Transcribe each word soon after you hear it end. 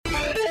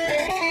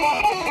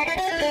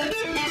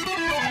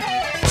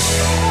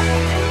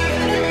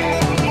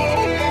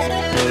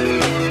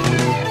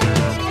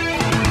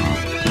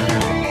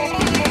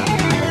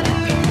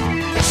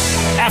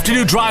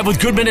Afternoon Drive with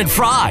Goodman and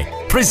Fry,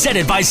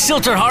 presented by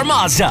Silterhar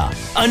Mazda.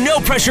 A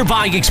no-pressure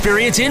buying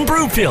experience in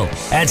Broomfield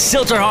at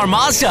Silterhar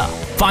Mazda.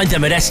 Find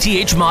them at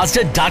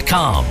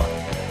sthmazda.com.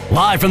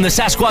 Live from the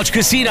Sasquatch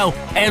Casino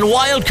and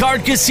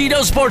Wildcard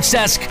Casino Sports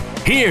Desk,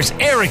 here's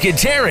Eric and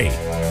Terry.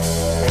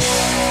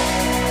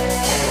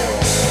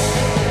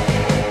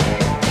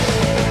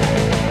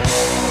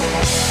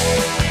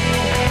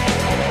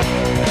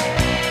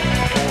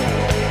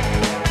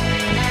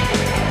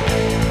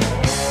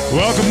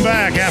 Welcome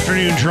back.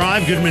 Afternoon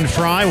Drive, Goodman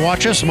Fry.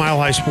 Watch us,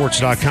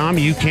 milehighsports.com.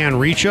 You can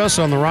reach us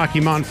on the Rocky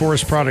Mountain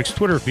Forest Products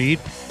Twitter feed,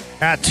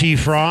 at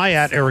TFry,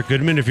 at Eric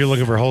Goodman. If you're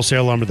looking for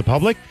wholesale lumber to the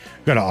public,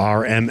 go to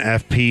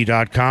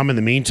rmfp.com. In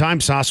the meantime,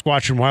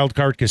 Sasquatch and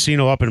Wildcard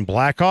Casino up in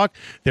Blackhawk,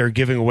 they're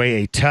giving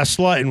away a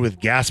Tesla, and with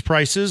gas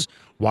prices,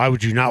 why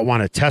would you not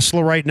want a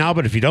Tesla right now?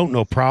 But if you don't,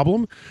 no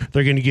problem.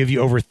 They're going to give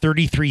you over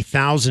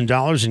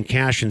 $33,000 in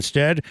cash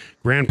instead.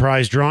 Grand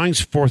prize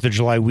drawings, 4th of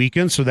July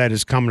weekend, so that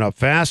is coming up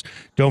fast.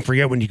 Don't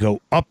forget, when you go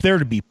up there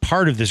to be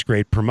part of this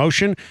great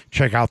promotion,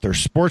 check out their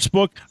sports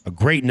book, a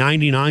great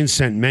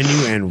 99-cent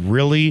menu, and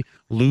really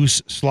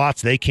loose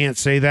slots. They can't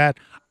say that.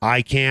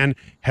 I can.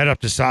 Head up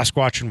to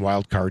Sasquatch and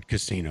Wildcard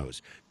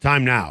Casinos.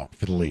 Time now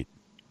for the lead.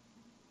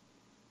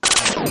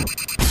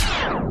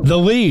 The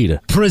Lead,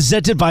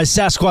 presented by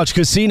Sasquatch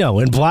Casino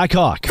in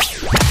Blackhawk.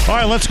 All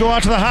right, let's go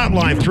out to the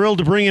hotline. Thrilled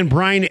to bring in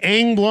Brian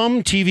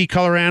Engblom, TV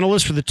color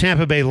analyst for the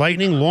Tampa Bay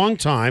Lightning,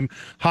 longtime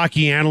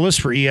hockey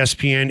analyst for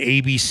ESPN,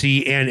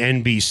 ABC, and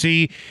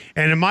NBC.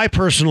 And in my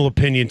personal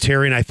opinion,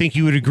 Terry, and I think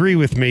you would agree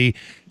with me,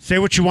 say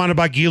what you want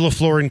about Guy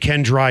Lafleur and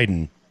Ken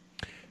Dryden.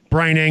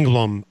 Brian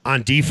Engblom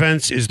on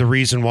defense is the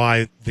reason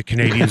why the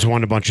Canadians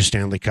won a bunch of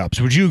Stanley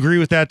Cups. Would you agree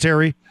with that,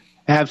 Terry?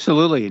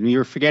 Absolutely. And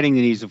you're forgetting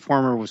that he's a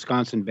former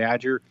Wisconsin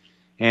Badger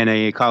and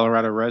a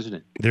Colorado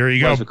resident. There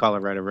you go. Was a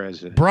Colorado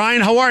resident.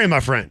 Brian, how are you,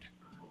 my friend?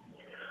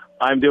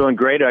 I'm doing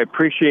great. I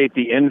appreciate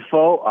the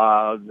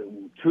info.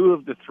 2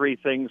 of the 3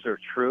 things are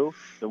true.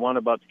 The one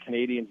about the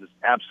Canadians is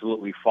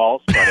absolutely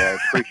false, but I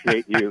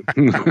appreciate you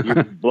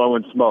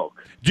blowing smoke.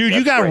 Dude,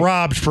 you got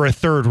robbed for a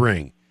 3rd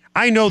ring.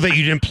 I know that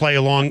you didn't play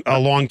a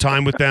long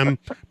time with them,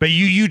 but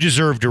you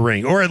deserved a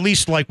ring, or at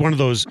least like one of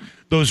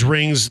those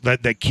rings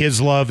that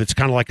kids love. It's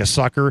kind of like a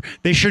sucker.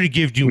 They should have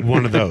given you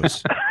one of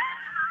those.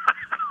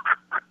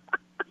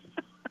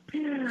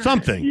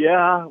 Something.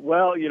 Yeah,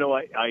 well,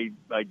 I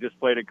just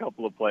played a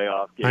couple of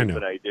playoff games,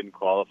 but I didn't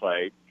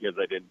qualify because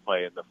I didn't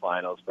play in the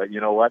finals. But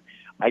you know what?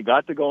 I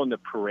got to go in the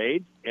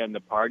parade and the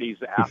parties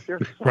after.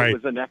 So right. It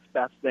was the next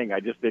best thing. I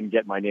just didn't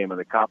get my name in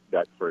the cup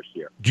that first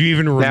year. Do you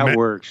even That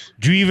works.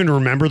 Do you even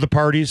remember the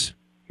parties?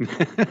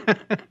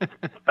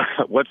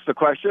 What's the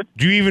question?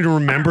 Do you even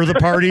remember the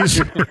parties?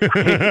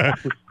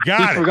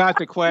 Got it. Forgot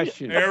the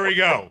question. There we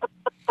go.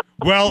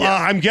 Well,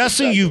 I'm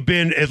guessing you've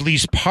been at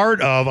least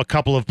part of a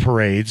couple of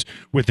parades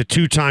with the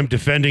 2-time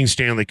defending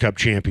Stanley Cup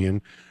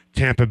champion,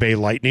 Tampa Bay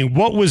Lightning.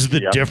 What was the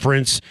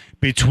difference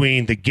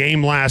between the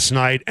game last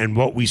night and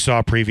what we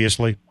saw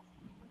previously?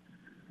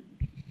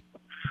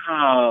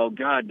 Oh,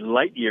 God,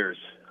 light years.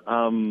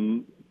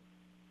 So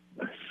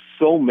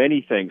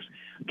many things.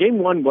 Game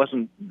 1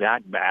 wasn't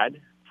that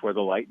bad for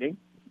the Lightning.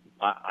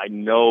 I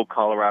know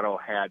Colorado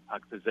had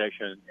puck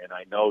possession, and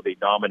I know they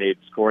dominated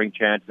scoring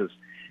chances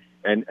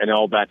and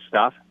all that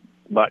stuff,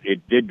 but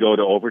it did go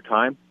to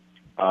overtime.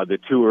 The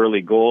 2 early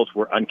goals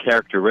were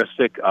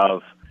uncharacteristic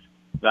of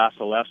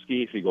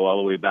Vasilevskiy, if you go all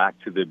the way back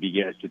to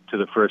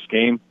the first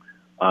game.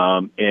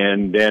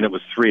 And then it was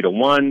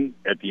 3-1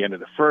 at the end of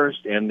the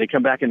first, and they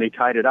come back and they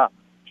tied it up.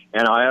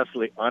 And I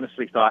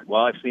honestly thought,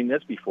 well, I've seen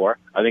this before.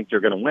 I think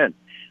they're going to win.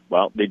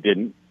 Well, they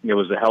didn't. It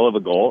was a hell of a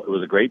goal. It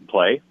was a great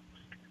play,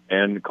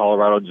 and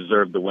Colorado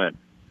deserved the win.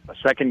 A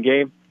second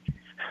game,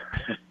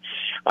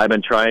 I've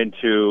been trying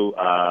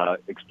to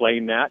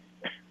explain that.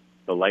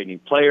 The Lightning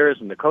players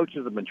and the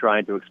coaches have been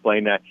trying to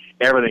explain that.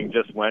 Everything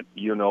just went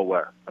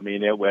where. I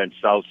mean, it went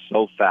south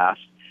so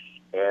fast.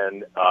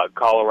 And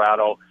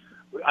Colorado,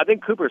 I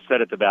think Cooper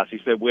said it the best. He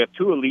said, we have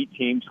 2 elite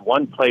teams.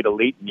 One played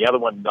elite and the other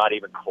one not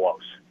even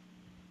close.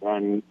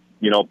 And,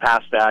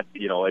 past that,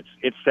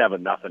 it's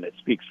 7-0. It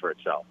speaks for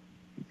itself.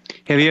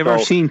 Have you ever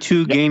seen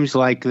 2 games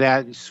like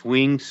that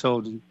swing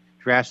so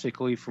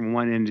drastically from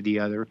one end to the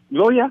other?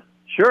 Oh, yeah.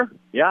 Sure.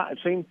 Yeah, I've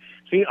seen.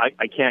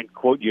 I can't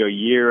quote you a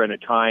year and a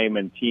time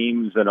and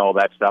teams and all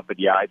that stuff, but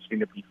yeah, I've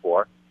seen it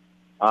before.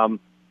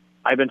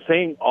 I've been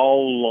saying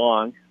all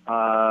along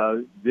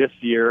this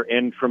year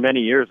and for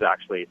many years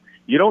actually,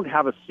 you don't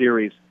have a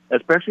series,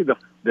 especially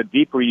the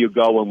deeper you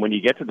go, and when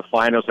you get to the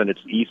finals and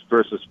it's East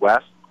versus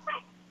West,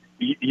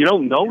 you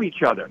don't know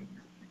each other.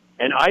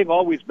 And I've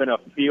always been a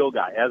feel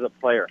guy as a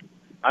player.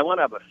 I want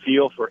to have a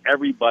feel for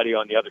everybody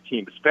on the other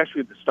team,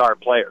 especially the star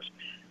players.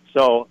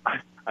 So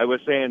I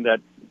was saying that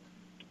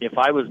if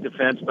I was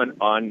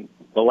defenseman on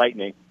the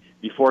Lightning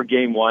before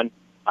Game 1,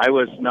 I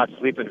was not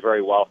sleeping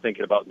very well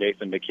thinking about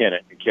Nathan McKinnon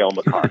and Cale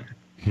Makar.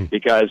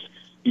 Because,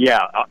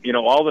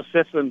 all the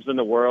systems in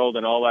the world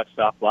and all that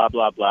stuff, blah,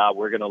 blah, blah,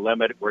 we're going to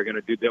limit it, we're going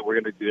to do that, we're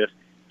going to do this.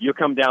 You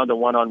come down to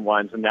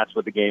one-on-ones, and that's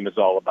what the game is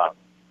all about.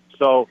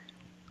 So,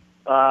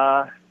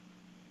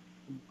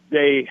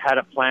 they had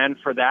a plan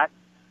for that.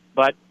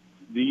 But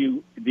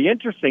the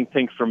interesting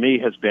thing for me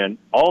has been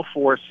all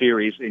 4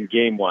 series in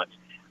Game 1.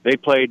 They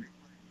played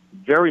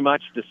very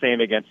much the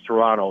same against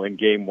Toronto in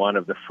Game 1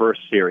 of the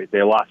first series.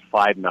 They lost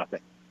 5-0.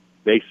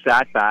 They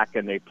sat back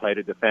and they played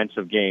a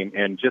defensive game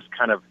and just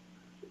kind of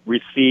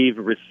receive,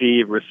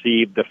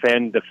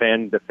 defend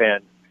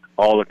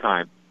all the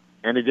time.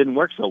 And it didn't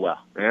work so well.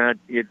 And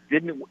it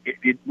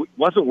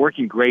wasn't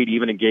working great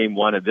even in Game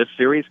 1 of this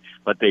series,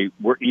 but they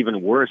were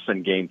even worse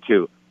in Game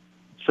 2.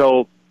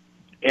 So,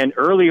 and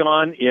early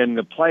on in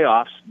the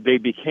playoffs, they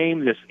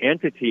became this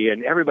entity,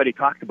 and everybody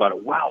talked about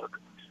it. Wow,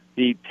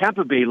 the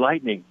Tampa Bay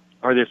Lightning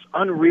are this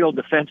unreal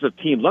defensive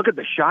team. Look at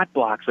the shot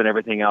blocks and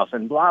everything else,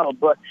 and blah, blah,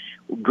 blah.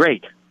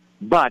 Great.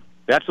 But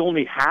that's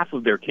only half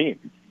of their team.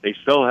 They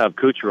still have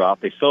Kucherov.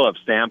 They still have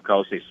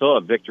Stamkos. They still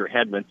have Victor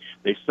Hedman.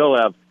 They still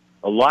have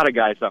a lot of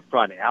guys up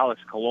front.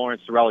 Alex Killorn,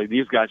 Cirelli,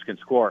 these guys can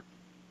score.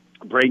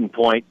 Braden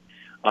Point.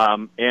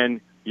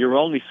 And you're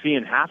only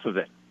seeing half of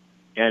it.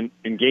 And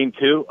in Game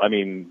 2, I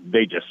mean,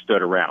 they just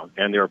stood around.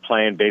 And they were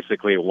playing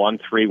basically a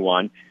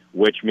 1-3-1,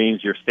 which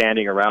means you're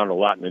standing around a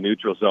lot in the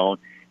neutral zone,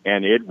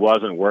 and it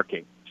wasn't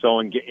working. So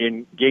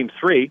in Game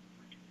 3,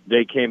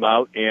 they came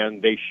out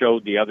and they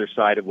showed the other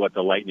side of what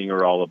the Lightning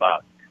are all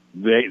about.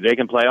 They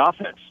can play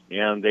offense,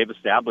 and they've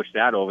established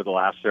that over the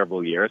last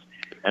several years.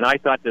 And I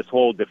thought this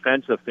whole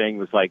defensive thing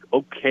was like,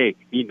 okay,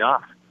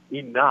 enough.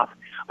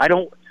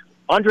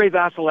 Andre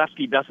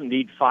Vasilevskiy doesn't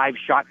need 5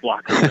 shot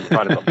blockers in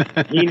front of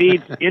him. He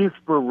needs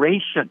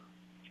inspiration.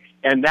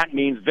 And that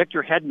means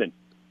Victor Hedman,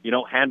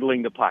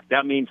 handling the puck.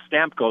 That means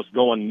Stamkos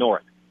going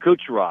north.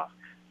 Kucherov,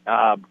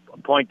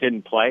 Point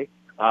didn't play,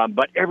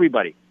 but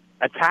everybody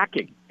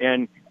attacking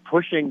and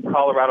pushing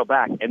Colorado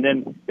back. And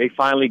then they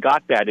finally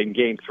got that in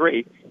Game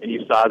 3, and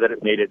you saw that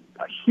it made it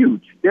a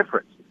huge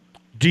difference.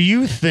 Do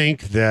you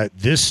think that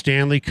this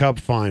Stanley Cup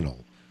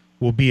final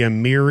will be a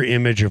mirror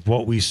image of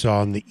what we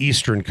saw in the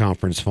Eastern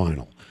Conference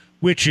final,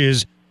 which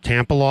is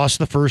Tampa lost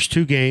the first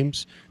 2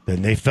 games,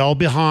 then they fell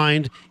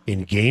behind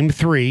in Game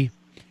 3,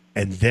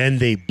 and then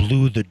they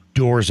blew the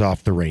doors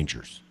off the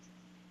Rangers?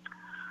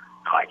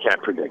 I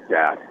can't predict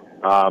that.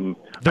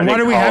 Then why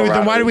do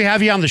we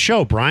have you on the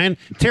show, Brian?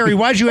 Terry,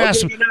 why'd you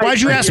ask me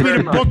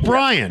to book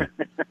Brian?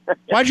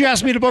 Why'd you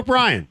ask me to book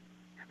Brian?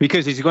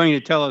 Because he's going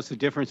to tell us the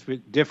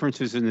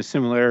differences and the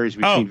similarities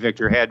between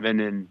Victor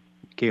Hedman and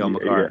Cale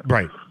Makar.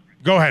 Right.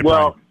 Go ahead,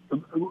 Brian.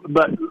 Well,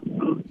 but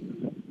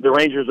the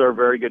Rangers are a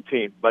very good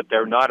team, but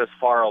they're not as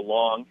far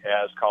along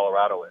as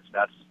Colorado is.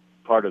 That's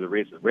part of the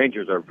reason.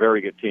 Rangers are a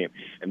very good team,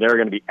 and they're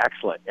going to be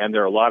excellent. And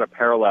there are a lot of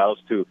parallels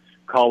to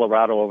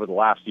Colorado over the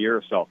last year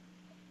or so,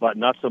 but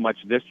not so much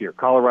this year.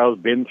 Colorado's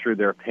been through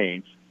their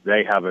pains.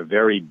 They have a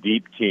very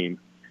deep team.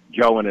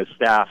 Joe and his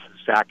staff,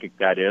 Sakic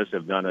that is,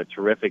 have done a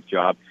terrific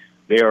job.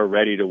 They are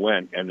ready to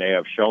win, and they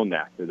have shown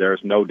that.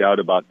 There's no doubt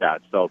about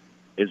that. So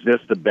is this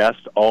the best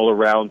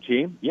all-around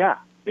team? Yeah,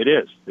 it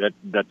is,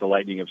 that the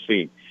Lightning have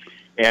seen.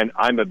 And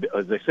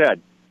as I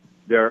said,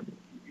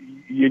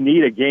 you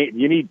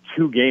need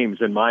 2 games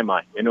in my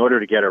mind in order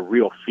to get a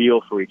real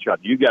feel for each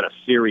other. You got a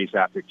series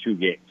after 2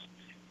 games.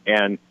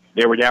 And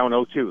they were down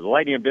 0-2. The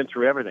Lightning have been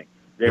through everything.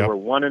 They were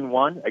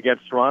 1-1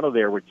 against Toronto.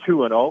 They were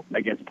 2-0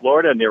 against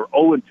Florida, and they were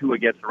 0-2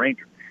 against the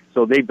Rangers.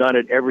 So they've done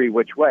it every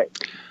which way.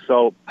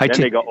 So then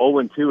they go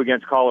 0-2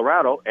 against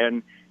Colorado,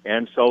 and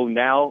so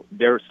now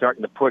they're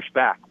starting to push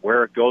back.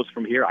 Where it goes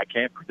from here, I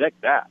can't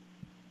predict that.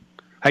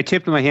 I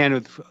tipped my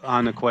hand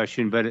on the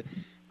question, but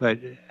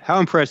how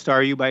impressed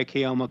are you by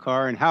Cale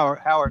Makar, and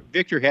how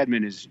Victor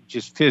Hedman is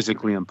just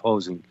physically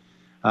imposing,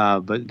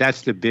 but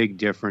that's the big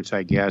difference,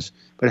 I guess.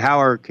 But how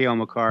are Cale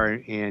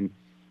Makar and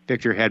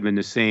Victor Hedman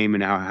the same,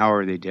 and how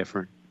are they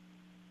different?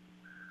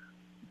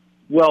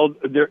 Well,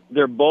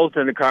 they're both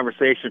in the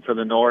conversation for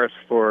the Norris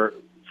for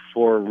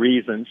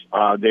reasons.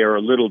 They are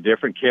a little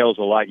different. Cale's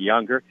a lot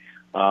younger.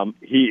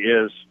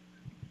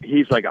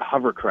 He's like a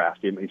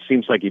hovercraft. It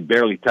seems like he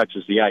barely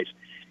touches the ice.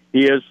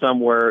 He is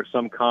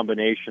some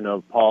combination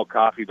of Paul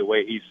Coffey, the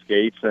way he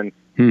skates, and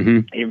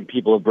even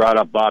people have brought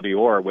up Bobby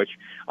Orr, which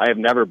I have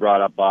never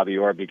brought up Bobby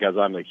Orr because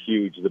I'm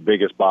the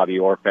biggest Bobby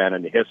Orr fan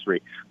in the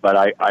history. But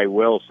I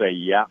will say,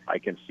 yeah, I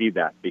can see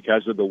that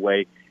because of the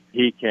way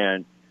he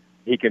can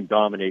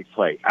dominate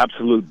play,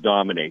 absolute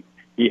dominate.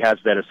 He has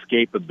that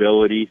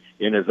escapability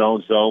in his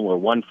own zone where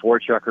one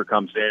forechecker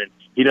comes in.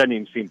 He doesn't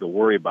even seem to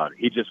worry about it.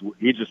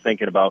 He's just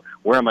thinking about,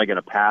 where am I going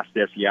to pass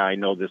this? Yeah, I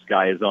know this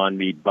guy is on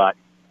me, but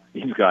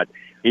he's got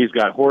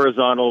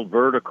horizontal,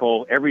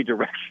 vertical, every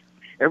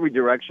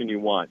direction you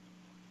want.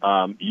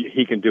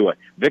 He can do it.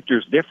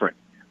 Victor's different.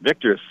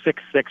 Victor is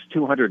 6'6",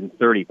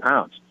 230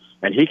 pounds,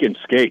 and he can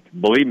skate.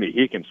 Believe me,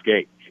 he can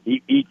skate.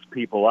 He eats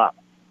people up,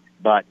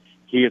 but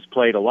he has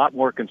played a lot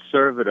more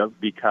conservative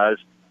because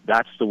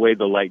that's the way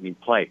the Lightning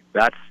play.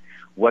 That's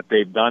what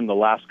they've done the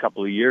last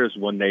couple of years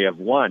when they have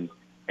won.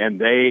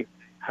 And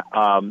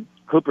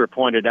Cooper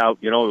pointed out,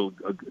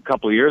 a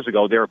couple of years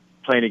ago, they were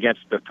playing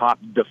against the top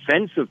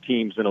defensive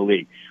teams in the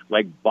league,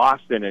 like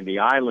Boston and the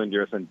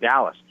Islanders and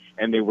Dallas,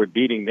 and they were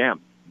beating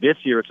them. This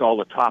year, it's all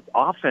the top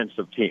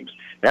offensive teams.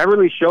 That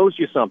really shows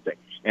you something.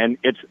 And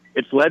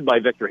it's led by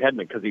Victor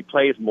Hedman because he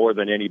plays more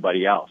than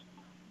anybody else.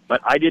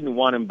 But I didn't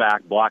want him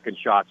back blocking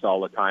shots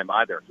all the time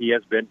either. He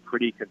has been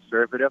pretty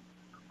conservative.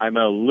 I'm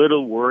a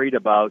little worried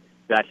about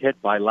that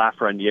hit by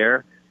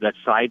Lafreniere that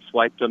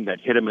sideswiped him, that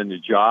hit him in the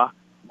jaw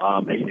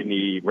in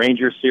the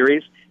Rangers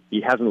series.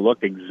 He hasn't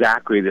looked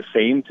exactly the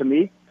same to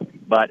me,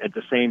 but at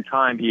the same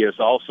time, he has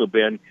also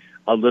been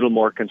a little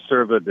more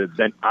conservative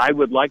than I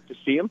would like to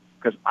see him,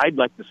 because I'd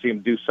like to see him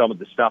do some of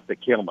the stuff that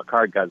Cale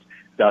Makar does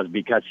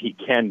because he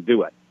can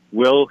do it.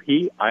 Will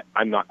he?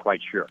 I'm not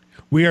quite sure.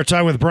 We are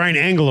talking with Brian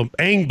Engblom,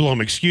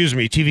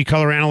 TV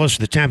color analyst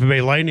for the Tampa Bay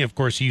Lightning. Of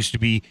course, he used to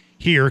be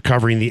here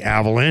covering the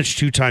Avalanche,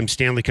 two-time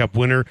Stanley Cup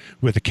winner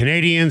with the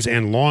Canadiens,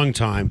 and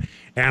longtime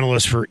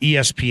analyst for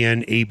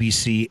ESPN,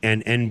 ABC,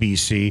 and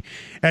NBC.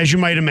 As you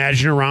might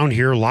imagine around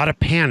here, a lot of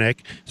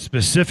panic,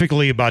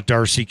 specifically about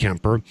Darcy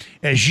Kuemper.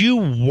 As you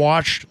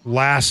watched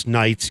last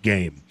night's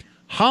game,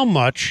 how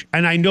much,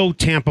 and I know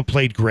Tampa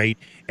played great,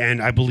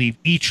 and I believe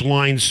each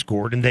line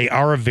scored, and they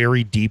are a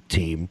very deep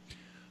team,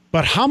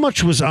 but how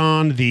much was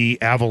on the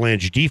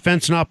Avalanche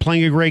defense not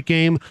playing a great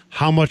game?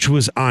 How much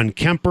was on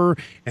Kuemper?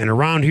 And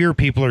around here,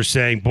 people are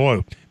saying,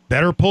 boy,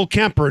 better pull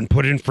Kuemper and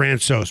put in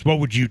Francouz. What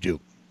would you do?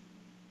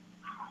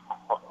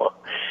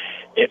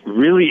 It's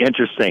really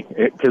interesting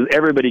because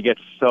everybody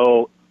gets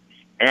so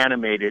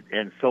animated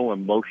and so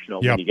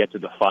emotional when you get to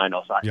the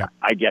finals.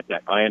 I get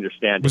that. I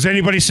understand. Was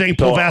anybody saying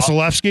pull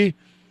Vasilevskiy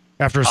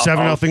after a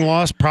 7-0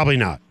 loss? Probably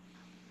not.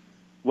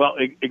 Well,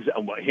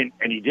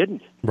 and he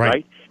didn't,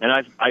 right? And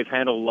I've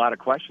handled a lot of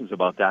questions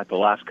about that the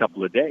last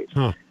couple of days,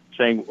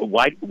 saying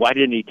why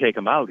didn't he take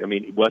him out? I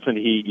mean, wasn't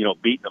he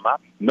beating him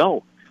up?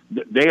 No,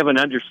 they have an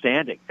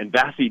understanding, and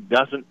Vasi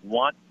doesn't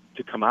want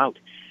to come out.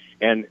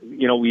 And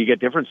we get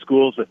different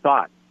schools of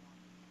thought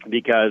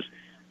because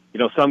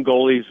some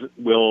goalies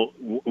will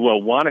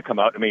want to come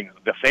out. I mean,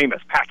 the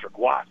famous Patrick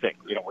Waugh thing.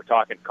 We're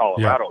talking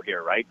Colorado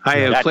here, right? I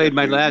have played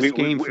my last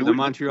game for the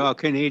Montreal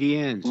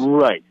Canadiens.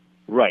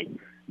 Right.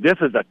 This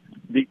is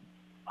the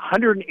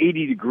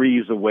 180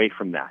 degrees away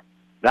from that.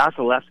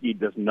 Vasilevskiy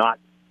does not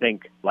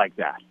think like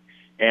that.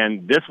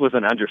 And this was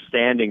an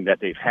understanding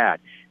that they've had.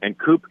 And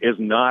Coop is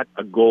not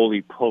a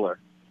goalie puller.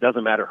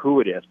 Doesn't matter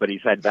who it is, but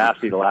he's had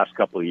Vasi the last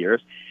couple of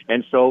years.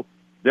 And so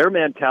their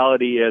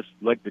mentality is,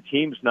 like, the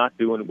team's not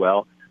doing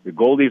well. The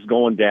goalie's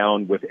going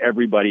down with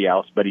everybody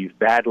else, but he's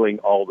battling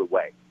all the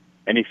way.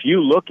 And if you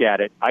look at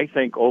it, I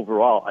think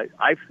overall,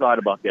 I've thought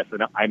about this,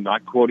 and I'm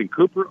not quoting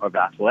Cooper or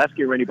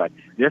Vasilevskiy or anybody.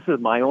 This is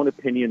my own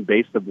opinion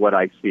based on what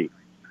I see.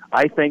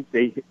 I think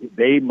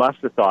they must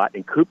have thought,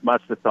 and Coop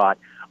must have thought,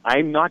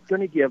 I'm not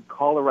going to give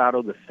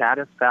Colorado the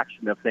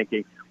satisfaction of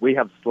thinking we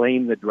have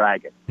slain the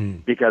dragon,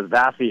 because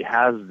Vasi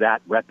has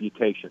that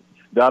reputation,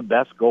 the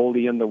best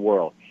goalie in the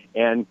world,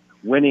 and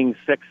winning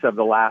 6 of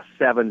the last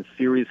 7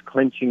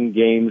 series-clinching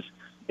games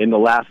in the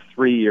last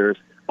 3 years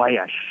by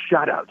a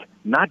shutout.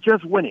 Not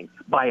just winning,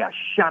 by a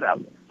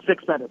shutout.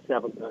 6 out of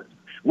 7 times.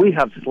 We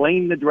have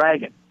slain the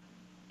dragon.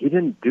 He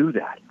didn't do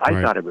that. I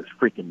thought it was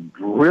freaking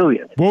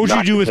brilliant. What would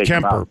you do with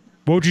Kuemper?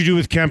 What would you do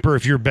with Kuemper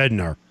if you're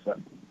Bednar?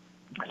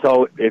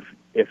 So if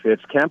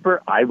it's Kuemper,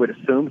 I would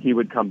assume he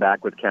would come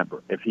back with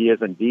Kuemper. If he is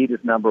indeed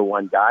his number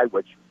one guy,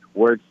 which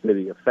words to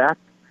the effect,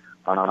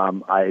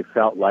 I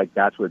felt like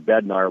that's what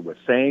Bednar was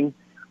saying.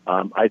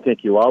 I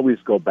think you always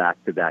go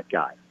back to that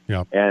guy.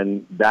 Yep.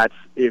 And that's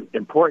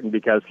important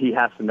because he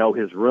has to know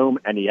his room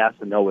and he has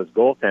to know his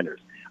goaltenders.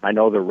 I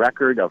know the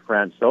record of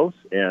Francouz,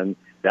 and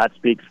that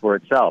speaks for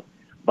itself.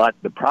 But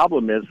the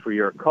problem is for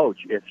your coach,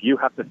 if you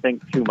have to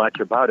think too much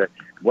about it,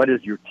 what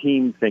is your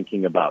team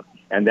thinking about?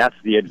 And that's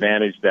the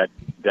advantage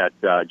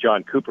that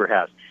John Cooper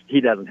has. He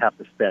doesn't have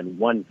to spend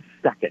 1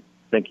 second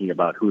thinking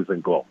about who's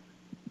in goal.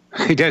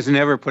 He doesn't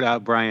ever put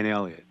out Brian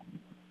Elliott.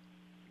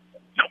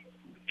 No,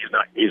 he's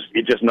not.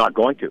 He's just not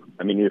going to.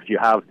 I mean, if you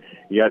have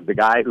the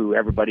guy who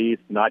everybody's,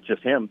 not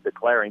just him,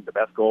 declaring the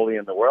best goalie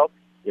in the world,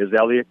 is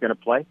Elliott going to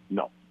play?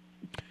 No,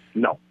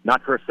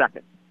 not for a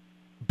second.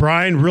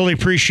 Brian, really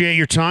appreciate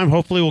your time.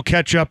 Hopefully we'll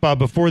catch up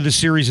before the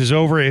series is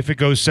over. If it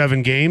goes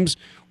 7 games,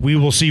 we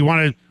will see.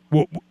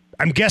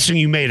 I'm guessing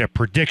you made a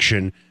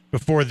prediction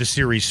before the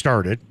series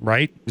started,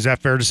 right? Is that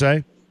fair to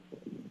say?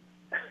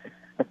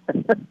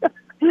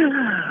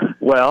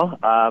 Well,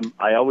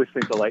 I always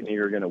think the Lightning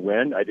are going to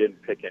win. I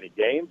didn't pick any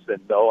games,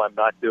 and no, I'm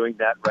not doing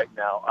that right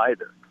now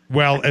either.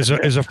 Well, as a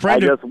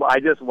friend, I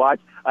just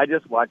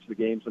watched the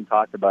games and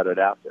talked about it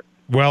after.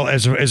 Well,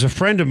 as a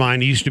friend of mine,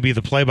 he used to be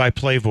the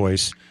play-by-play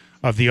voice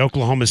of the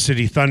Oklahoma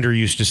City Thunder.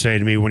 Used to say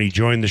to me when he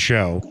joined the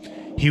show,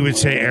 he would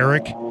say,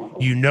 "Eric,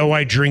 you know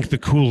I drink the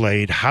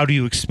Kool-Aid. How do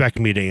you expect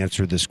me to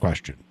answer this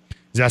question?"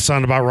 Does that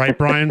sound about right,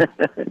 Brian?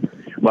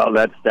 Well,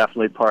 that's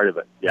definitely part of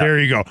it. Yeah. There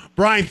you go.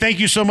 Brian, thank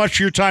you so much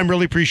for your time.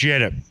 Really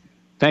appreciate it.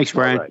 Thanks,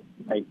 Brian. All right.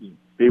 Thank you.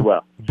 Be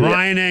well.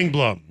 Brian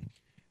Engblom,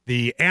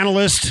 the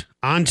analyst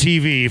on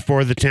TV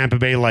for the Tampa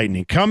Bay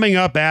Lightning. Coming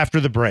up after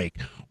the break,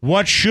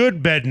 what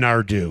should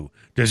Bednar do?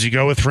 Does he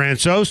go with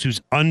Francouz,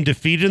 who's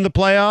undefeated in the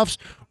playoffs,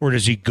 or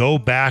does he go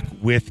back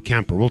with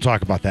Kuemper? We'll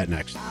talk about that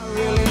next. I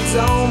really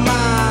don't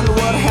mind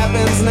what happens.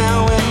 happens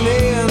now and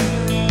then,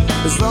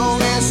 as long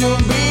as you'll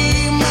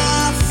be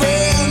my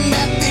friend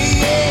at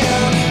the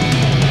end.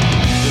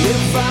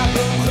 If I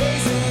go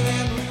crazy,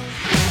 then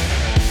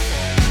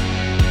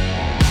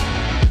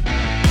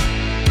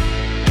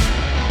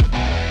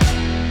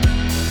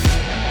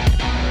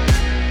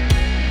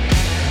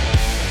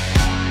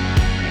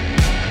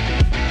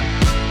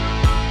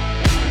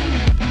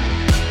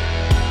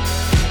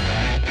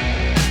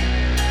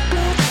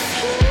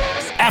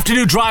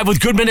Afternoon Drive with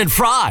Goodman and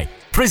Fry,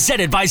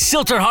 presented by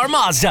Silterhar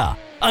Mazda.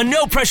 A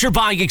no-pressure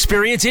buying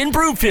experience in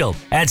Broomfield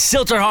at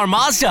Silterhar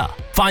Mazda.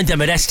 Find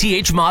them at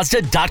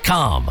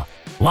sthmazda.com.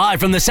 Live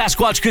from the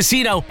Sasquatch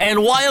Casino and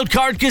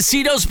Wildcard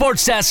Casino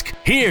Sports Desk,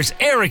 here's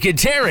Eric and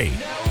Terry.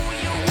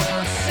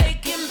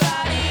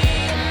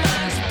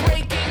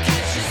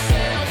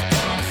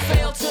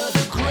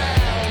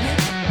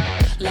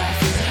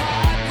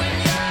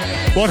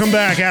 Welcome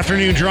back.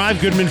 Afternoon Drive,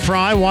 Goodman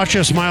Fry. Watch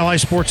us,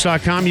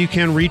 milehighsports.com. You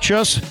can reach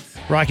us.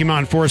 Rocky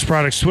Mountain Forest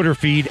Products Twitter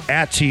feed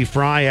at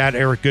TFry, at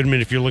Eric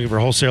Goodman if you're looking for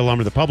wholesale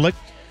lumber to the public.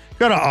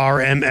 Go to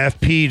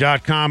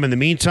rmfp.com. In the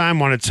meantime,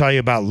 want to tell you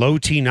about Low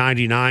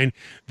T99.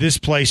 This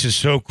place is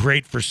so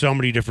great for so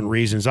many different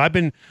reasons. I've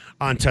been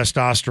on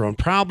testosterone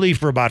probably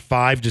for about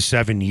 5 to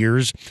 7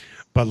 years,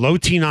 but Low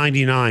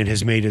T99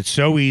 has made it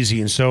so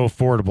easy and so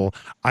affordable.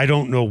 I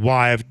don't know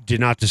why I did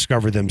not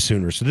discover them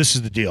sooner. So this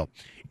is the deal.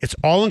 It's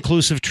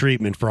all-inclusive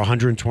treatment for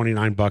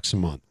 $129 a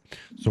month.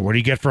 So what do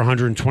you get for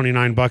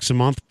 $129 a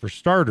month? For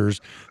starters,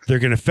 they're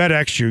going to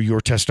FedEx you your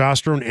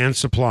testosterone and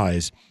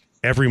supplies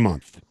every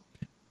month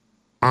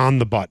on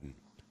the button.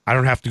 I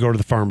don't have to go to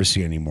the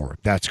pharmacy anymore.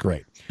 That's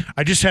great.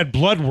 I just had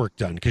blood work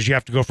done because you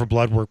have to go for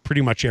blood work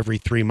pretty much every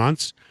 3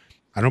 months.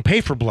 I don't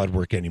pay for blood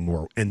work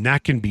anymore, and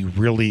that can be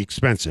really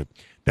expensive.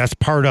 That's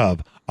part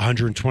of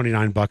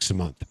 $129 a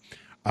month.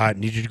 I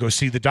needed to go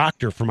see the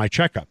doctor for my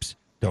checkups.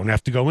 Don't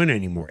have to go in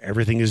anymore.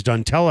 Everything is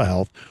done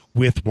telehealth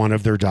with one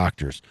of their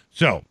doctors.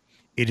 So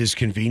it is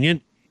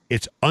convenient.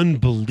 It's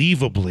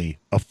unbelievably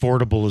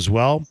affordable as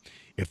well.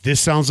 If this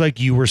sounds like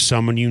you or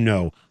someone you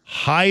know,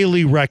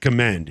 highly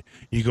recommend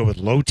you go with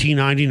Low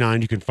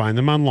T99. You can find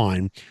them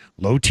online,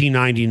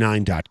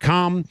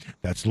 lowt99.com.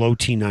 That's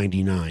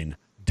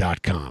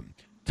lowt99.com.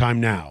 Time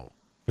now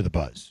for the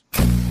buzz.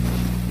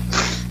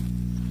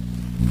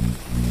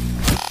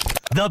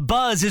 The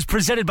Buzz is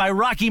presented by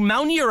Rocky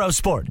Mountain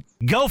Eurosport.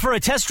 Go for a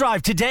test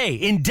drive today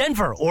in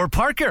Denver or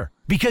Parker,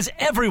 because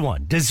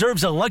everyone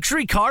deserves a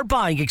luxury car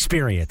buying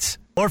experience.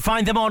 Or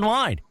find them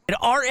online at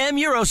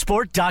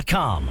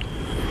rmeurosport.com.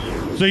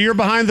 So you're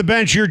behind the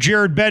bench. You're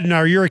Jared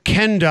Bednar. You're a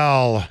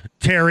Kendall.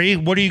 Terry,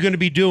 what are you going to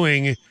be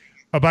doing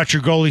about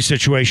your goalie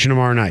situation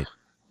tomorrow night?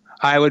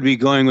 I would be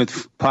going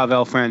with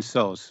Pavel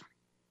Francouz.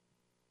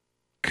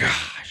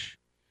 Gosh.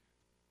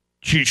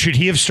 Should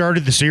he have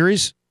started the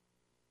series?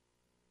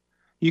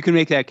 You can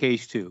make that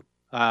case too.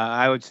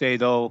 I would say,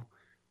 though,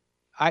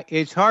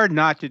 it's hard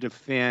not to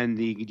defend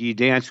the "you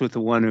dance with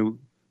the one who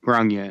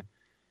brung you"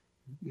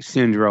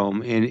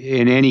 syndrome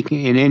in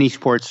any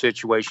sports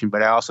situation.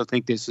 But I also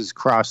think this has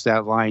crossed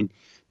that line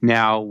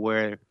now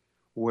where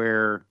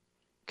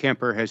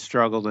Kuemper has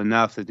struggled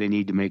enough that they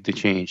need to make the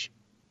change.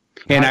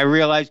 And I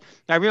realized,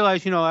 I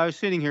was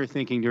sitting here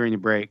thinking during the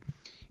break,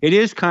 it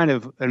is kind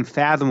of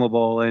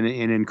unfathomable and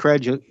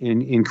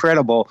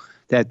incredible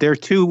that they're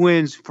 2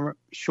 wins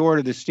short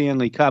of the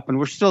Stanley Cup, and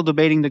we're still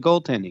debating the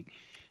goaltending.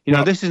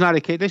 This is not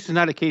a case. This is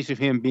not a case of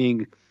him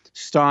being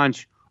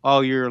staunch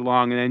all year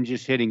long and then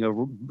just hitting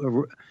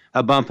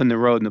a bump in the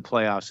road in the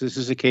playoffs. This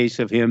is a case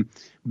of him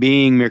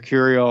being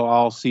mercurial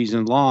all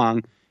season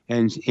long,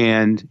 and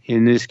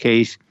in this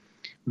case,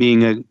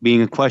 being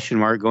a question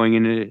mark going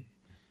into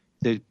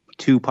the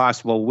 2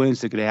 possible wins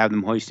that could have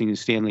them hoisting the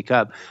Stanley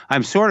Cup.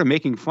 I'm sort of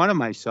making fun of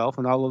myself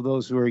and all of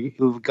those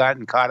who've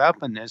gotten caught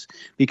up in this,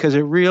 because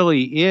it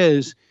really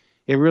is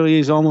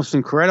almost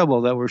incredible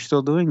that we're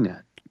still doing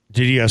that.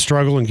 Did he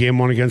struggle in Game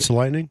 1 against the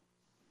Lightning?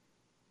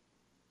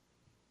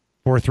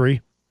 4-3?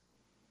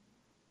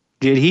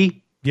 Did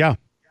he? Yeah.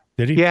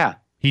 Did he? Yeah.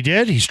 He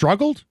did? He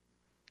struggled?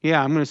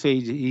 Yeah, I'm going to say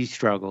he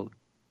struggled.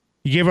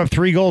 He gave up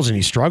 3 goals and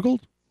he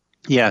struggled?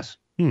 Yes.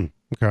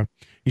 Okay.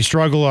 He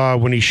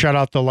struggled when he shut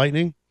out the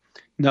Lightning?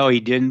 No, he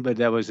didn't, but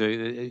that was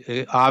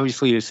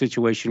obviously a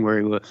situation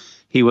where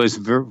he was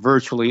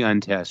virtually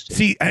untested.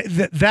 See,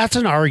 that's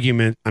an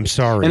argument. I'm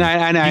sorry.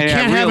 And you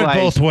can't have it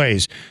both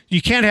ways.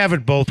 You can't have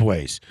it both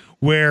ways.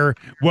 Where,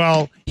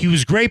 well, he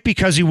was great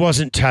because he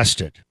wasn't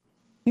tested.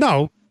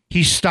 No,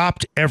 he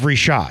stopped every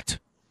shot.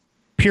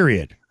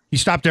 Period. He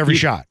stopped every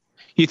shot.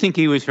 You think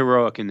he was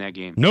heroic in that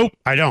game? Nope,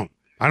 I don't.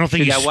 I don't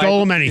think he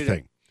stole him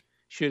anything.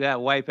 Should that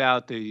wipe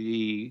out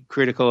the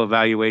critical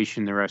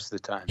evaluation the rest of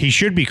the time? He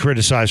should be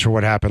criticized for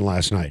what happened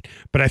last night,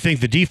 but I think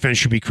the defense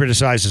should be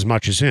criticized as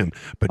much as him.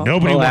 But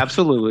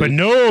absolutely. But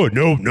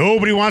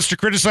nobody wants to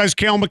criticize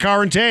Cale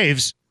Makar and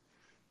Taves.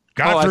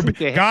 God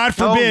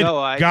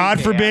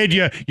forbid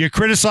you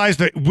criticize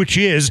which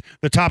is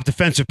the top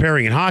defensive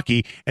pairing in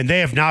hockey, and they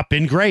have not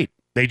been great.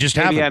 They just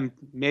haven't.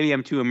 Maybe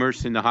I'm too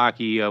immersed in the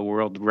hockey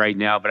world right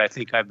now, but I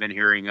think I've been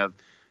hearing of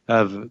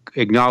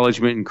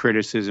acknowledgement and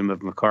criticism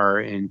of Makar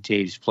and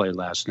Taves' play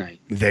last night.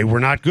 They were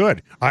not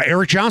good.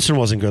 Eric Johnson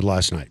wasn't good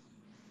last night.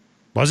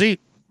 Was he?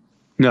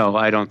 No,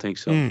 I don't think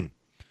so.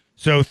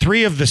 So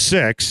 3 of the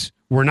 6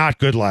 were not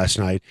good last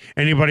night.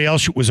 Anybody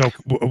else who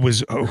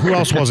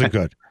else wasn't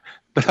good?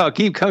 But I'll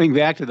keep coming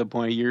back to the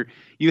point. You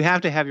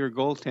have to have your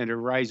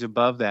goaltender rise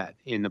above that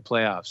in the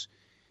playoffs,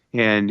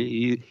 and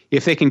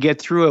if they can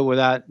get through it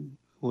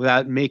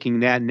without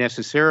making that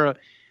necessary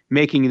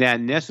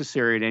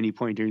at any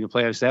point during the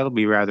playoffs, that'll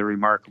be rather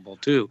remarkable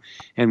too,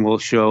 and will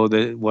show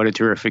what a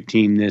terrific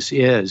team this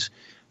is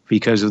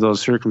because of those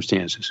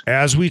circumstances.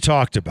 As we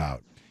talked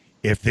about,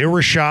 if there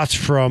were shots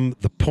from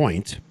the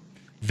point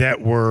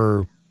that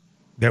were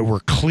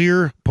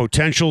clear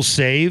potential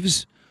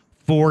saves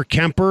for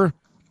Kuemper,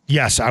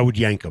 yes, I would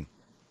yank him.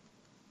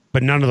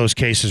 But none of those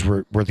cases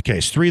were the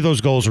case. 3 of those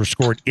goals were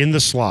scored in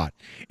the slot.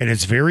 And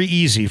it's very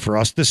easy for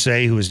us to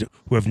say, who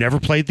have never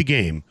played the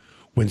game,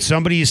 when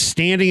somebody is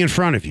standing in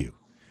front of you,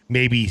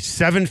 maybe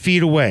 7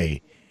 feet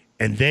away,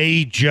 and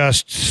they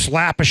just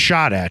slap a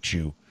shot at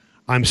you,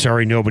 I'm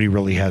sorry, nobody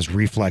really has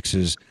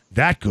reflexes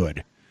that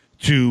good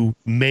to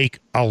make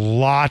a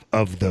lot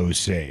of those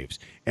saves.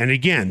 And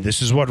again,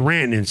 this is what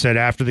Rantanen said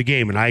after the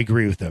game, and I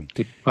agree with him.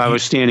 I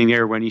was standing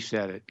there when he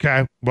said it.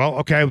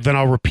 Okay, then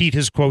I'll repeat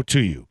his quote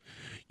to you.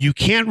 You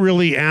can't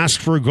really ask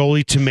for a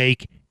goalie to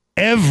make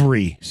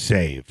every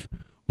save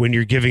when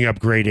you're giving up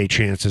grade A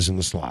chances in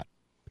the slot.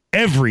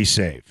 Every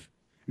save.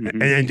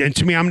 Mm-hmm. And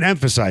to me, I'm going to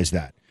emphasize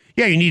that.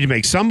 Yeah, you need to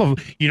make some of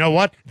them. You know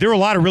what? There were a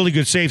lot of really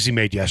good saves he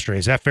made yesterday.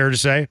 Is that fair to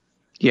say?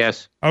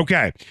 Yes.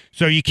 Okay,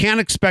 so you can't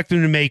expect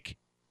him to make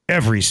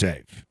every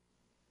save.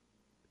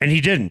 And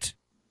he didn't.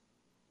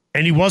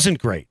 And he wasn't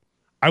great.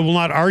 I will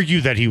not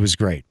argue that he was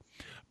great.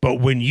 But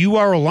when you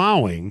are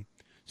allowing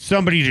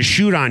somebody to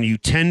shoot on you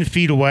 10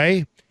 feet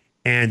away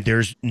and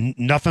there's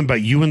nothing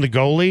but you and the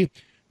goalie,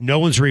 no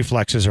one's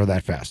reflexes are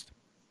that fast.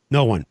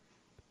 No one.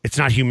 It's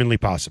not humanly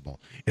possible,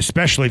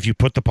 especially if you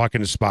put the puck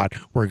in a spot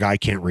where a guy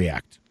can't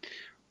react.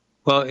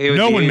 Well, it would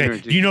no be one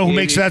ignorant. do you know who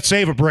makes that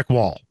save? A brick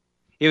wall.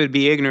 It would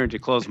be ignorant to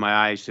close my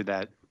eyes to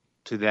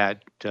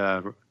that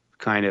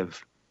kind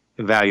of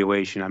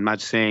evaluation. I'm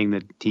not saying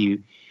that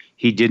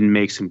he didn't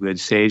make some good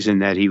saves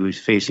and that he was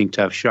facing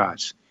tough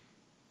shots.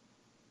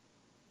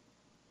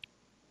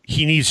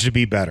 He needs to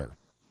be better.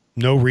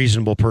 No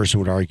reasonable person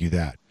would argue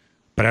that.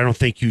 But I don't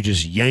think you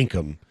just yank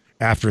him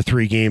after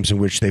 3 games in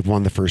which they've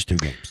won the first 2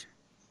 games.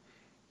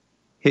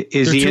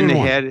 Is he in the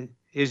head?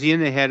 Is he in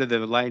the head of the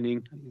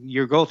Lightning?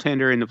 Your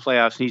goaltender in the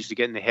playoffs needs to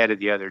get in the head of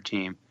the other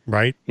team,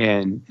 right?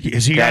 And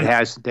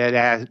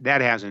that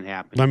hasn't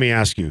happened. Let me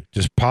ask you: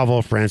 does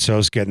Pavel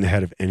Francouz get in the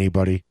head of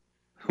anybody?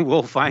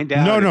 We'll find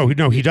out.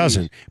 No, he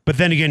doesn't. But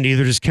then again,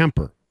 neither does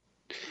Kuemper.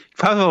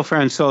 Pavel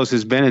Francouz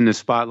has been in the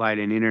spotlight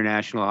in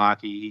international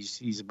hockey.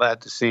 He's about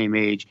the same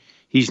age.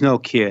 He's no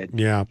kid.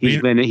 Yeah, he's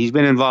been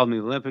involved in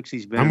the Olympics.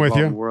 He's been involved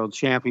in World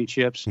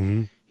Championships.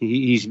 Mm-hmm.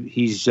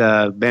 He's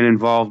been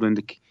involved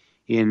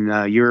in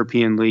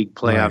European League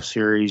playoff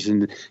series,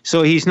 and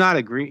so he's not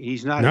a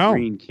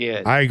green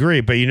kid. I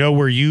agree, but you know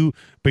where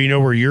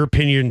your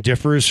opinion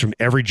differs from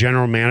every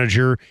general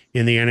manager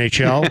in the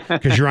NHL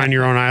because you're on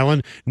your own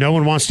island. No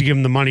one wants to give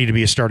him the money to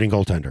be a starting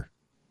goaltender.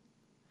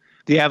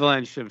 The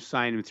Avalanche have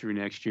signed him through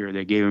next year.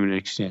 They gave him an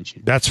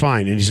extension. That's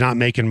fine, and he's not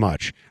making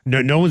much.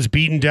 No one's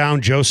beating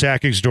down Joe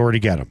Sakic's door to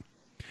get him.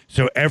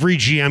 So every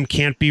GM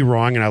can't be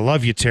wrong, and I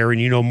love you, Terry,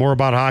 and you know more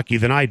about hockey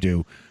than I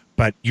do,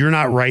 but you're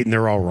not right, and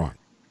they're all wrong.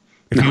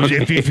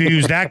 If he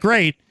was that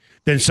great,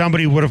 then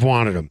somebody would have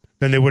wanted him.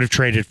 Then they would have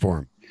traded for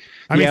him.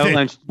 I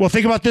mean,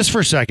 think about this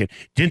for a second.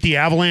 Didn't the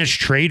Avalanche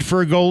trade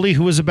for a goalie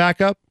who was a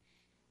backup?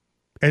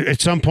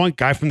 At some point,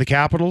 guy from the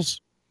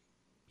Capitals?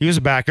 He was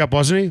a backup,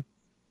 wasn't he?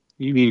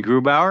 You mean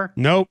Grubauer?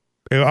 Nope.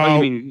 You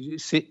don't mean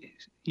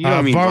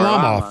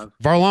Varlamov.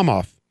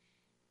 Varlamov.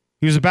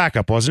 He was a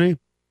backup, wasn't he?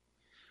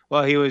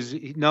 Well, he was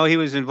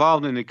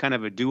involved in a kind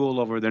of a duel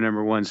over the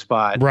number 1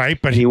 spot.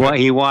 Right, but he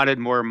wanted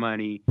more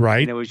money. Right.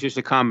 And it was just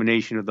a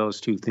combination of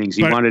those 2 things.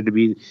 He wanted to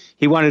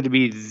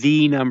be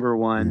the number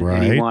 1, right,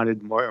 and he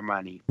wanted more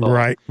money.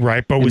 Right.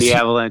 But was the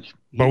Avalanche?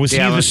 But was he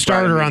the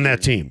starter on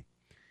that team?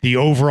 The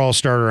overall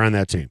starter on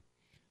that team?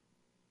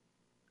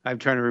 I'm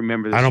trying to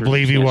remember. I don't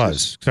believe he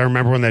was, because I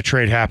remember when that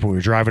trade happened. We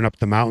were driving up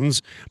the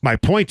mountains. My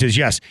point is,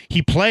 yes,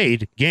 he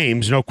played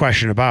games, no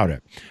question about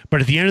it. But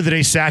at the end of the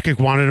day, Sakic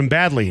wanted him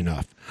badly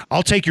enough.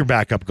 I'll take your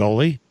backup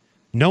goalie.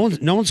 No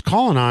one's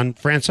calling on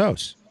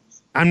Francouz.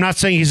 I'm not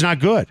saying he's not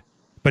good,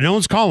 but no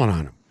one's calling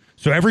on him.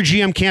 So every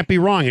GM can't be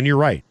wrong, and you're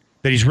right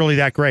that he's really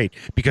that great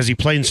because he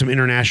played in some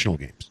international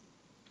games.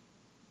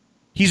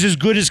 He's as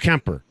good as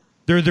Kuemper.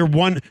 They're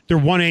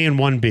 1A and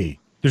 1B.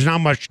 There's not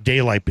much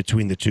daylight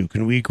between the two.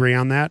 Can we agree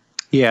on that?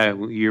 Yeah,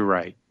 you're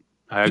right.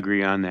 I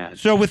agree on that.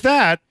 So with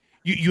that,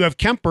 you have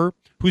Kuemper,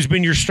 who's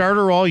been your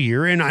starter all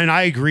year, and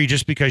I agree,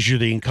 just because you're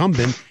the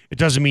incumbent, it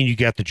doesn't mean you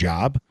get the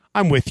job.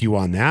 I'm with you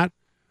on that.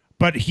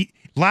 But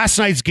last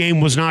night's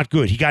game was not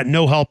good. He got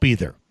no help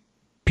either,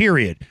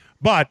 period.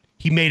 But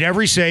he made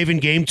every save in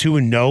Game 2,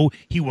 and no,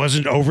 he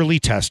wasn't overly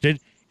tested.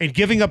 and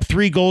giving up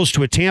 3 goals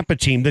to a Tampa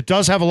team that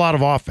does have a lot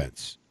of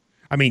offense.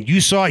 I mean, you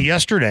saw it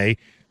yesterday.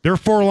 Their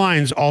 4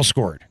 lines all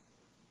scored.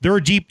 They're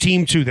a deep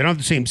team, too. They don't have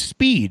the same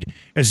speed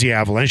as the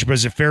Avalanche, but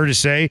is it fair to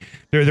say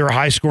they're a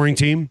high-scoring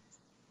team?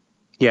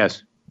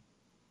 Yes.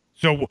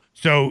 So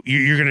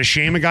you're going to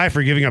shame a guy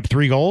for giving up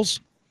 3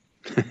 goals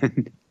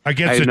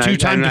against the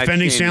 2-time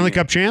defending Stanley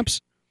Cup champs?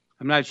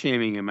 I'm not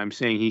shaming him. I'm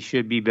saying he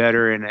should be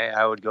better, and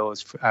I would go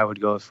with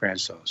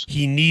Francouz.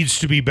 He needs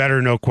to be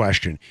better, no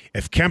question.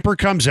 If Kuemper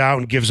comes out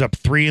and gives up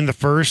 3 in the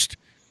first,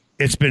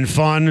 it's been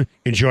fun.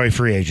 Enjoy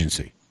free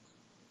agency.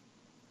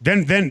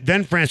 Then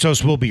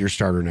Francouz will be your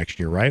starter next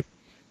year, right?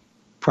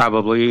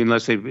 Probably,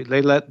 unless they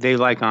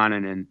like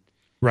Onanen,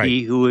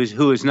 right? Who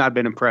has not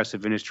been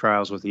impressive in his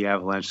trials with the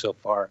Avalanche so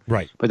far,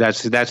 right? But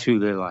that's who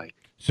they like.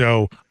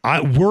 So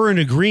we're in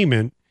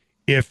agreement.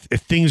 If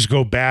things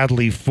go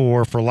badly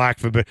for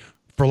lack of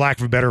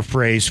a better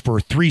phrase,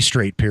 for 3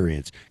 straight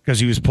periods, because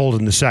he was pulled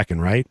in the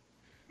second, right?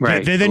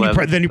 Right.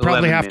 Then you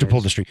probably have to pull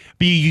the streak.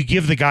 But you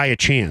give the guy a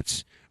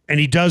chance. And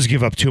he does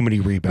give up too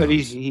many rebounds. But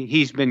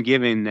he's been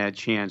given that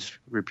chance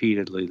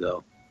repeatedly,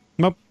 though.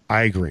 Nope,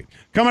 I agree.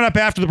 Coming up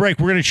after the break,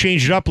 we're going to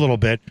change it up a little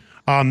bit.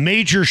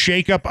 Major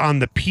shakeup on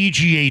the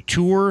PGA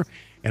Tour.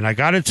 And I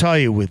got to tell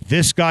you, with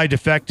this guy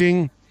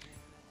defecting,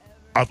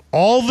 of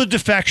all the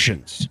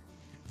defections,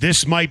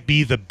 this might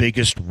be the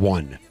biggest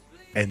one.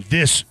 And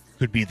this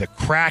could be the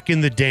crack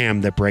in the dam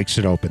that breaks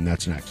it open.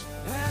 That's next.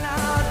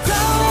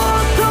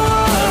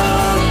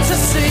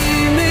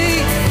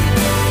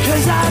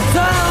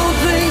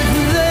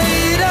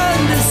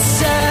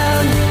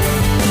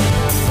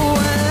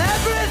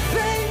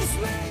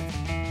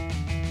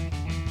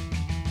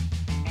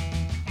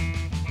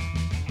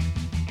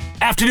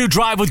 Afternoon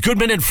Drive with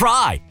Goodman and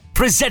Fry,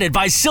 presented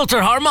by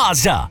Silterhar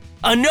Mazda.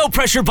 A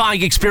no-pressure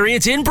buying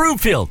experience in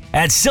Broomfield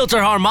at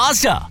Silterhar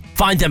Mazda.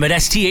 Find them at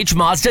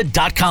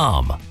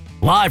sthmazda.com.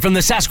 Live from the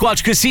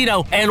Sasquatch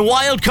Casino and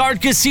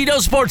Wildcard Casino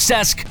Sports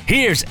Desk,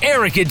 here's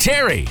Eric and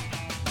Terry.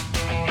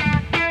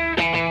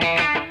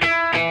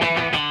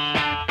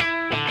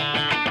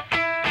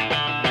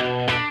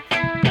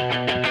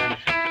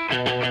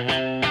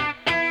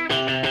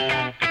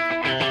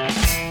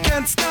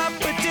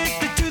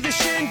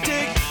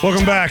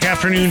 Welcome back.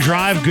 Afternoon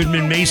Drive.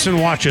 Goodman Mason.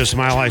 Watch us,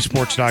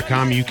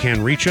 milehighsports.com. You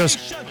can reach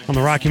us on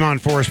the Rocky Mountain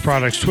Forest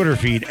Products Twitter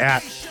feed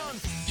at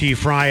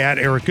TFry, at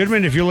Eric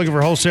Goodman. If you're looking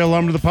for wholesale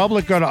lumber to the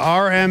public, go to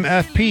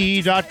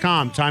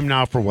rmfp.com. Time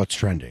now for What's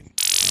Trending.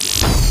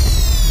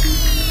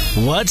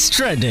 What's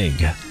Trending?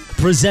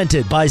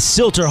 Presented by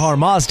Silterhar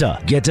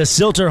Mazda. Get to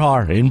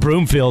Silterhar in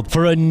Broomfield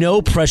for a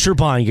no-pressure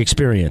buying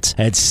experience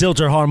at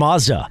Silterhar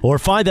Mazda, or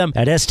find them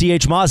at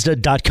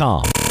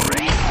sthmazda.com.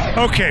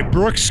 Okay,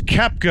 Brooks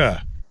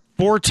Koepka,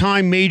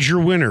 4-time major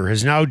winner,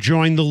 has now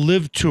joined the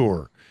LIV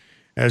Tour,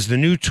 as the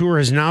new tour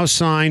has now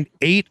signed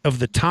 8 of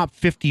the top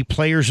 50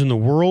 players in the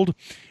world.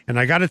 And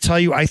I got to tell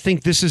you, I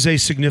think this is a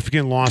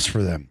significant loss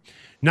for them.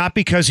 Not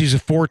because he's a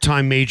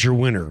 4-time major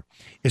winner.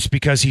 It's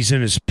because he's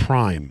in his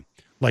prime,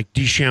 like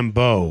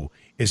DeChambeau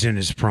is in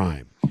his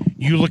prime.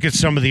 You look at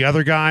some of the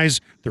other guys,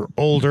 they're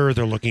older,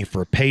 they're looking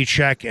for a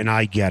paycheck, and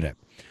I get it.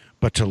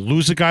 But to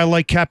lose a guy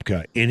like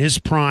Koepka in his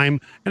prime,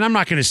 and I'm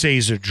not going to say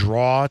he's a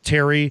draw,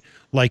 Terry,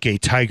 like a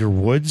Tiger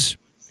Woods,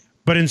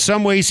 but in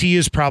some ways he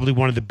is probably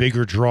one of the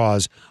bigger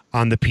draws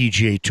on the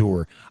PGA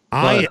Tour.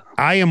 I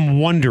am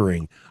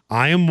wondering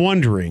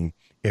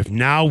if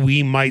now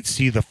we might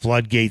see the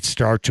floodgates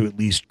start to at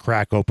least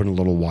crack open a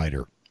little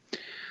wider.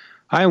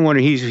 I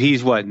wonder,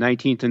 he's what,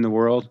 19th in the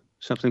world?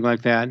 Something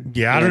like that?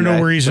 Yeah, I don't know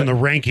where he's in the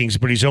rankings,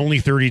 but he's only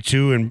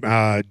 32 and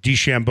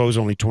DeChambeau's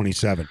only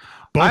 27.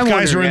 Both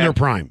guys are in their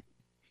prime.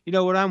 You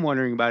know, what I'm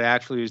wondering about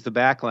actually is the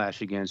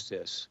backlash against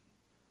this.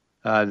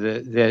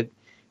 That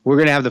we're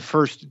going to have the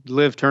first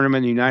LIV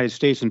tournament in the United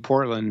States in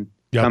Portland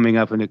coming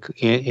up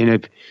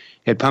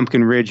at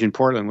Pumpkin Ridge in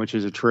Portland, which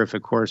is a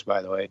terrific course,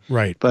 by the way.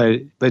 Right.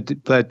 But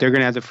they're going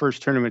to have the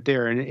first tournament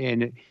there,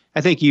 and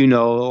I think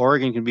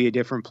Oregon can be a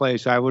different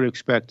place. I would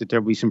expect that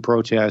there'll be some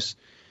protests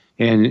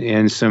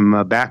and some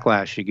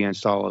backlash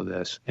against all of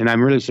this, and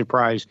I'm really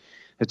surprised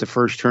that the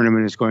first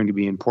tournament is going to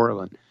be in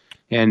Portland.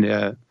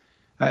 And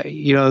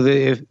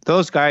if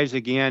those guys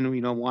again,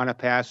 want to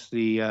pass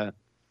the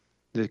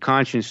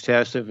conscience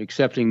test of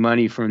accepting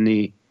money from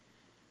the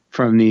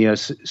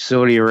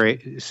Saudi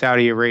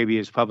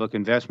Arabia's public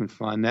investment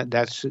fund,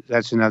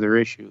 that's another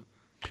issue.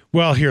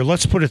 Well, here,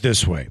 let's put it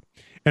this way,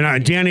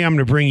 and Danny, I'm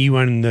going to bring you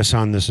on this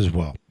as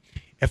well.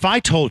 If I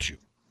told you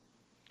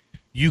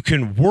you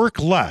can work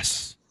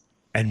less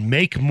and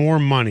make more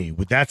money,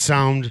 would that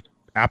sound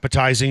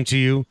appetizing to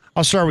you?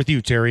 I'll start with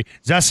you, Terry.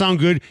 Does that sound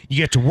good? You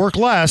get to work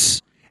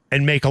less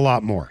and make a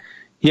lot more.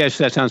 Yes,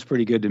 that sounds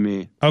pretty good to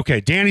me.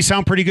 Okay, Danny,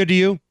 sound pretty good to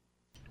you?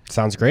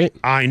 Sounds great.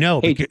 I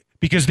know,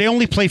 because they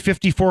only play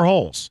 54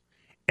 holes,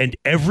 and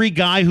every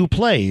guy who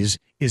plays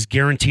is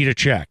guaranteed a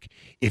check.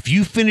 If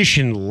you finish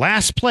in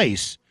last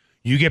place,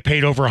 you get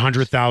paid over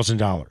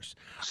 $100,000.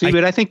 See,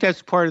 but I think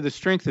that's part of the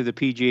strength of the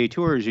PGA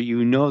Tour is that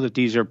that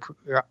these are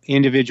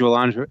individual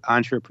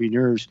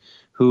entrepreneurs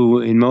who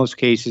in most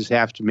cases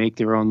have to make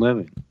their own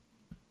living.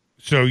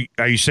 So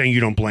are you saying you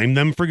don't blame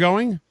them for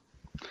going?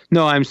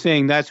 No, I'm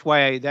saying that's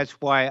why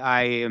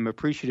I am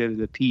appreciative of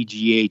the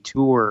PGA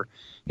Tour,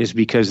 is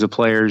because the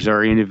players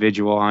are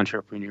individual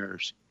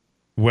entrepreneurs.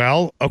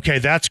 Well, okay,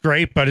 that's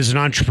great. But as an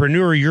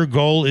entrepreneur, your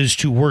goal is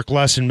to work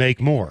less and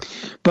make more.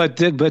 But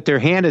they're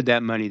handed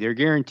that money. They're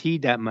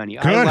guaranteed that money.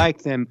 Good. I like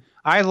them.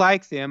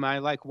 I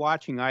like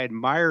watching. I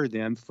admire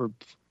them for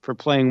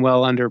playing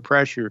well under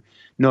pressure,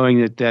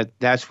 knowing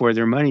that's where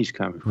their money's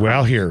coming from.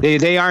 Well, here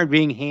they aren't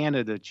being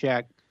handed a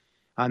check.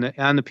 On the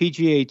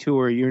PGA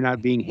Tour, you're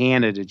not being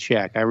handed a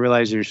check. I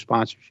realize there's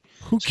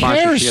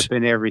sponsorship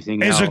and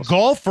everything else. As a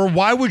golfer,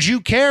 why would you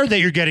care that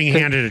you're getting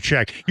handed a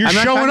check? You're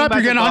showing up,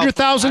 you're getting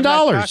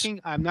 $100,000.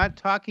 I'm not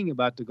talking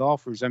about the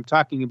golfers. I'm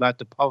talking about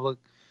the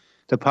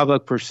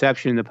public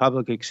perception, the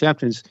public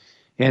acceptance,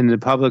 and the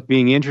public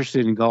being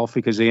interested in golf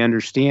because they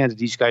understand that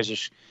these guys are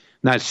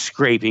not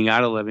scraping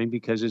out a living,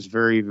 because it's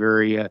very,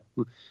 very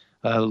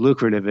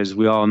lucrative, as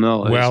we all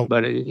know. Well,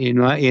 but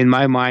in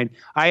my mind,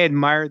 I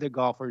admire the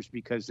golfers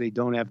because they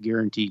don't have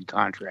guaranteed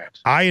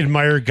contracts. I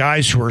admire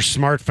guys who are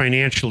smart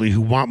financially,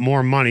 who want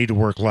more money to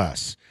work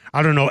less.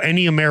 I don't know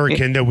any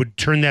American that would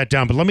turn that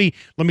down. But let me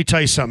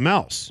tell you something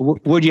else.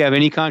 Would you have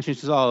any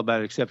conscience at all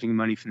about accepting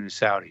money from the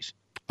Saudis?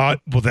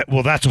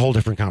 Well, that's a whole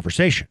different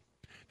conversation.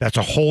 That's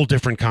a whole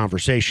different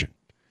conversation.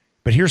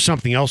 But here's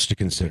something else to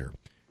consider.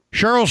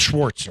 Charles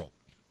Schwartzel,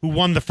 who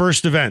won the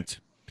first event,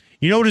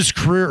 you know what his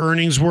career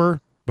earnings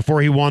were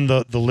before he won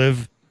the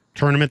LIV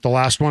tournament, the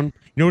last one? You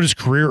know what his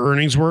career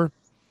earnings were?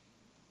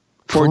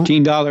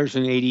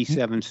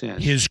 $14.87.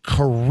 His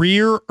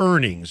career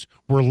earnings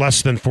were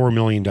less than $4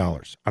 million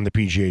on the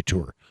PGA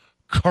Tour.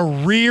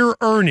 Career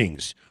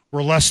earnings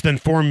were less than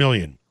 $4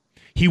 million.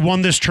 He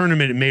won this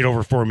tournament and made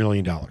over $4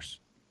 million.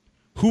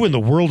 Who in the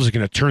world is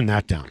going to turn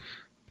that down?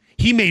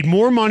 He made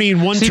more money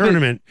in one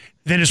tournament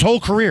than his whole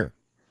career.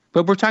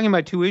 But we're talking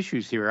about two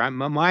issues here.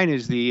 Mine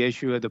is the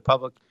issue of the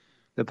public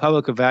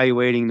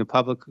evaluating, the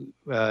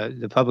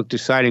public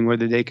deciding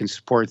whether they can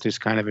support this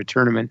kind of a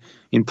tournament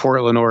in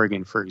Portland,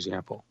 Oregon, for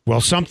example. Well,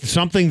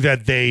 something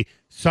that they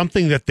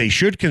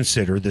should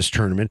consider this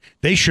tournament.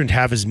 They shouldn't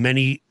have as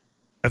many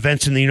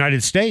events in the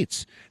United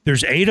States.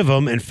 There's 8 of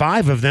them, and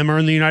 5 of them are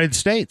in the United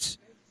States.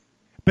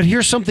 But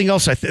here's something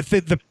else. With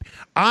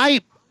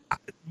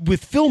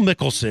Phil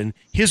Mickelson,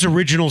 his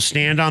original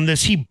stand on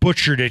this, he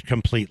butchered it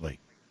completely.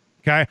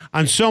 Okay,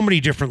 on so many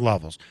different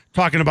levels,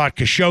 talking about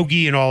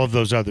Khashoggi and all of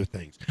those other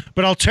things.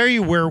 But I'll tell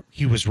you where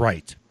he was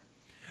right.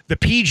 The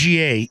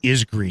PGA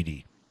is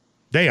greedy.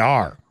 They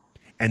are.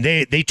 And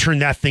they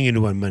turned that thing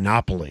into a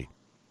monopoly.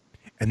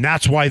 And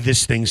that's why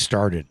this thing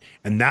started.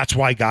 And that's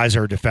why guys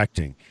are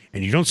defecting.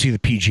 And you don't see the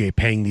PGA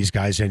paying these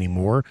guys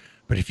anymore.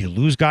 But if you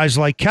lose guys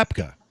like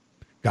Koepka,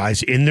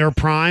 guys in their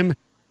prime,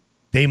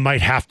 they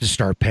might have to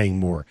start paying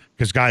more,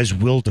 because guys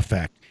will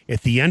defect.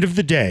 At the end of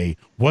the day,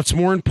 what's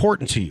more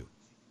important to you?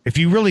 If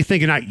you really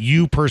think, not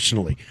you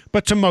personally,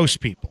 but to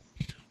most people,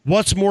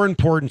 what's more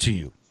important to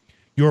you?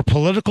 Your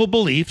political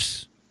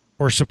beliefs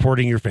or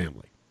supporting your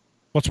family?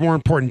 What's more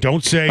important?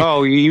 Don't say...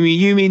 Oh,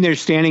 you mean they're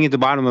standing at the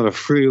bottom of a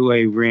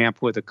freeway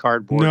ramp with a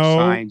cardboard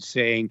sign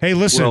saying, hey,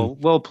 listen,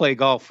 we'll play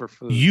golf for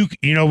food. You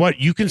know what?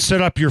 You can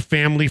set up your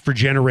family for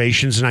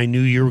generations, and I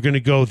knew you were going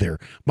to go there.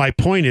 My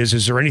point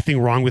is there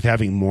anything wrong with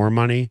having more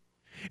money?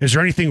 Is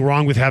there anything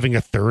wrong with having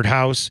a third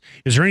house?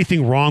 Is there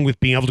anything wrong with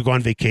being able to go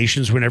on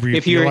vacations whenever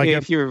you feel like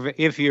it?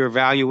 If you're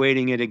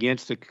evaluating it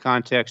against the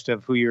context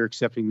of who you're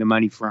accepting the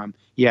money from,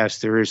 yes,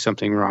 there is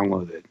something wrong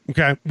with it.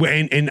 Okay,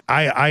 and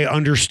I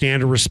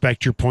understand and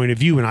respect your point of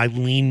view, and I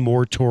lean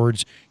more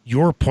towards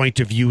your point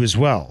of view as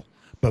well.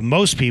 But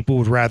most people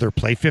would rather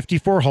play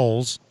 54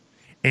 holes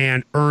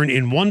and earn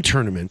in one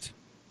tournament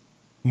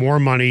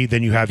more money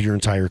than you have your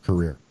entire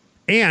career.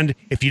 And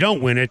if you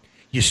don't win it,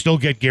 you still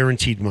get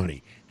guaranteed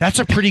money. That's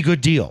a pretty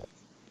good deal.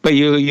 But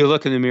you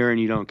look in the mirror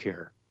and you don't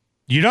care.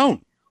 You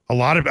don't. A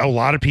lot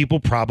of people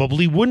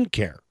probably wouldn't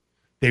care.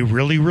 They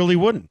really, really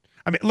wouldn't.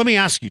 I mean, let me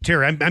ask you,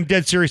 Terry, I'm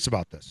dead serious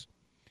about this.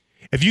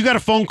 If you got a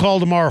phone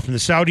call tomorrow from the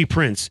Saudi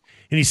prince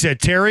and he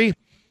said, Terry,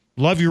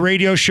 love your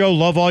radio show,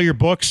 love all your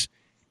books,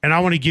 and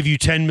I want to give you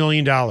 $10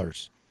 million. Are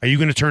you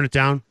going to turn it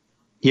down?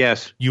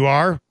 Yes. You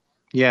are?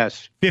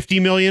 Yes. 50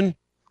 million?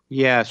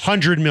 Yes.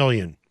 100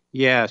 million?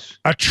 Yes.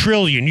 $1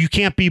 trillion. You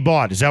can't be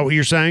bought. Is that what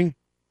you're saying?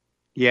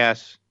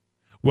 Yes.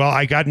 Well,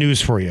 I got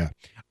news for you.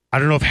 I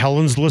don't know if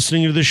Helen's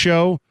listening to the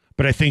show,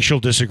 but I think she'll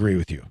disagree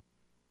with you.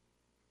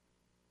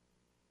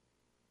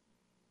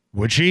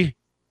 Would she?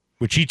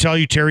 Would she tell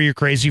you, Terry, you're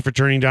crazy for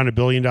turning down $1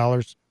 billion?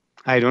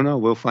 I don't know.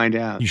 We'll find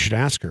out. You should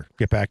ask her.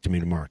 Get back to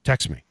me tomorrow.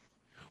 Text me.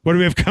 What do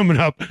we have coming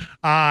up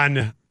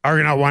on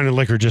Argonaut Wine and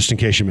Liquor, just in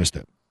case you missed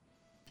it?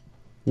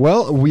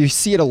 Well, we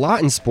see it a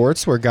lot in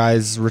sports where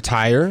guys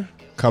retire,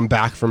 come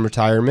back from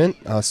retirement.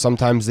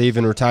 Sometimes they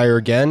even retire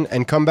again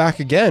and come back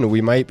again.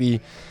 We might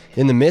be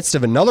in the midst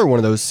of another one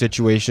of those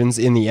situations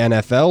in the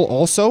NFL.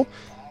 Also,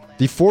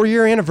 the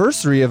 4-year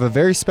anniversary of a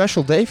very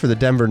special day for the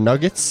Denver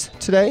Nuggets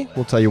today.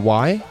 We'll tell you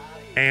why.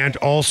 And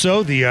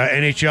also, the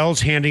NHL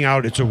is handing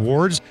out its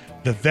awards.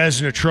 The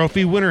Vezina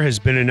Trophy winner has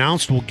been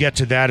announced. We'll get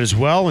to that as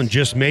well. And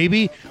just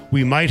maybe,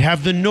 we might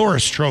have the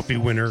Norris Trophy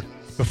winner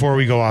before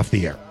we go off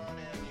the air.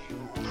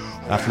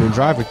 Afternoon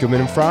Drive with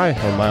Goodman and Fry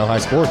on Mile High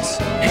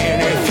Sports.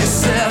 And if you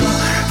said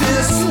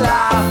this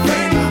life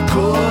ain't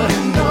good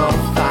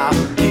enough,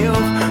 I'll give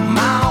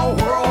my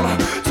world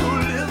to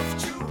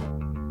lift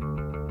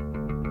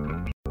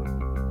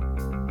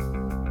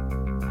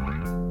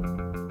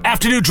you.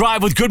 Afternoon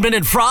Drive with Goodman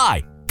and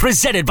Fry,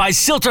 presented by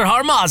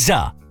Silterhar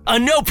Mazda. A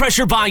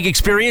no-pressure buying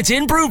experience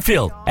in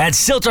Broomfield at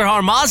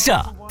Silterhar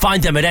Mazda.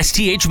 Find them at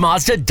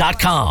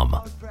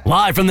sthmazda.com.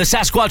 Live from the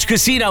Sasquatch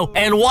Casino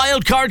and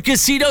Wildcard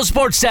Casino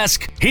Sports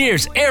Desk,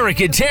 here's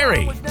Eric and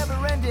Terry.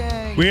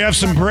 We have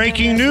some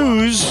breaking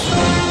news.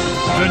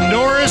 The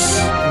Norris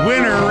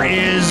winner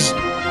is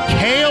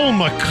Cale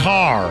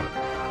Makar.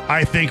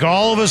 I think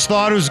all of us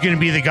thought it was going to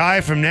be the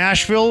guy from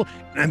Nashville.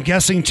 I'm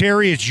guessing,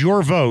 Terry, it's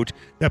your vote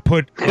that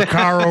put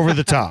Makar over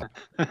the top.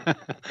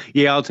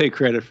 Yeah, I'll take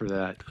credit for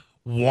that.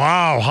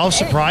 Wow, how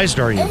surprised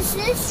are you?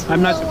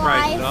 I'm not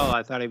surprised at all.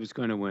 I thought he was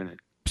going to win it.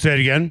 Say it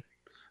again.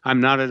 I'm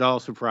not at all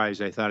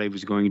surprised. I thought he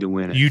was going to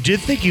win it. You did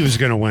think he was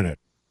going to win it.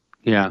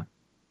 Yeah.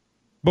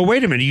 But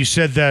wait a minute. You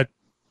said that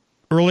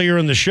earlier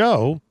in the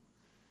show,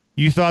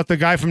 you thought the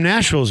guy from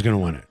Nashville was going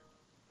to win it.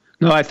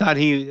 No, I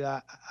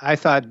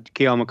thought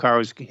Cale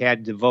Makar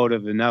had the vote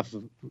of enough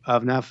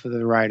of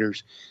the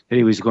riders that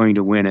he was going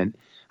to win it.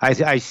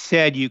 I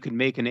said you could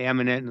make an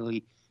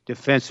eminently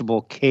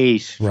defensible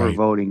case for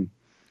voting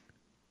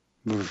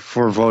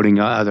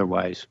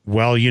otherwise.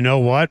 Well, you know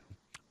what?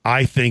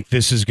 I think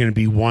this is going to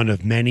be one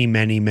of many,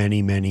 many,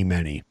 many, many,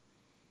 many.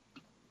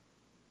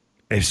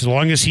 As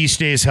long as he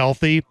stays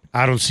healthy,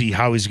 I don't see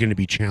how he's going to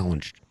be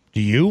challenged.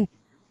 Do you?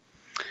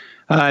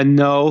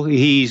 No,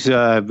 he's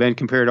been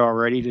compared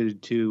already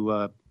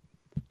to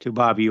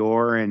Bobby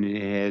Orr, and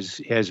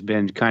has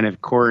been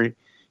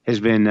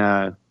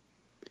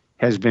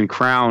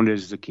crowned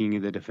as the king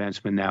of the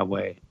defensemen that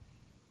way.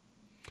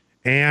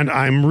 And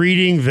I'm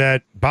reading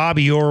that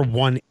Bobby Orr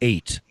won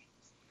 8.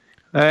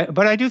 But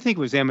I do think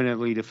it was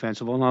eminently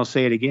defensible, and I'll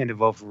say it again, to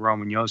vote for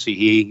Roman Josi.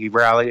 He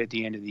rallied at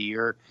the end of the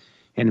year,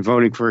 and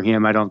voting for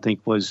him I don't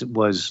think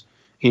was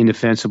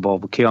indefensible,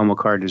 but Cale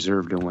Makar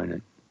deserved to win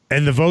it.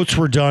 And the votes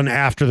were done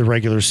after the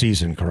regular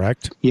season,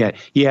 correct? Yeah.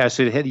 Yes,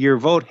 your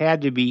vote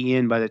had to be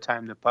in by the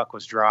time the puck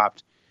was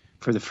dropped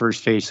for the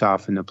first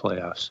face-off in the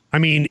playoffs. I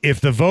mean, if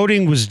the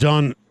voting was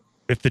done,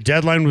 if the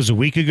deadline was a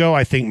week ago,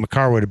 I think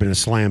Makar would have been a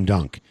slam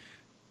dunk.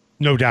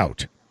 No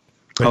doubt.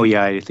 But,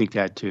 yeah, I think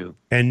that too.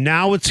 And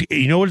now it's,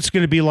 you know what it's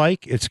going to be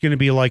like? It's going to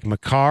be like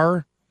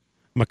Makar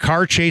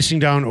chasing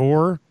down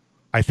Orr,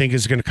 I think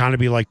is going to kind of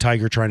be like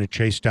Tiger trying to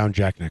chase down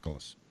Jack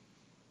Nicklaus.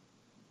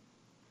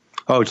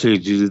 Oh, to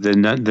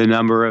the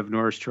number of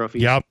Norris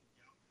trophies? Yep.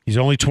 He's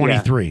only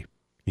 23. Yeah.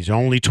 He's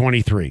only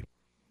 23.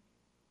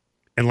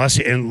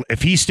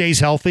 If he stays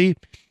healthy,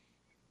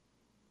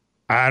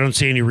 I don't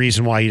see any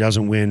reason why he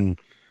doesn't win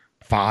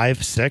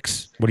 5,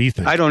 6. What do you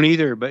think? I don't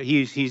either, but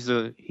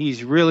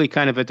he's really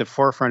kind of at the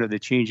forefront of the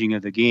changing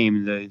of the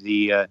game,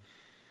 the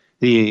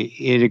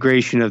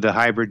integration of the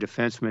hybrid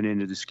defenseman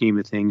into the scheme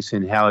of things,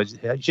 and how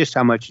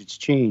much it's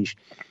changed.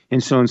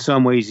 And so in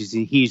some ways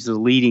he's the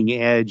leading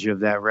edge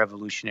of that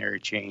revolutionary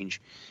change,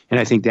 and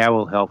I think that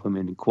will help him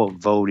in quote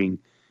voting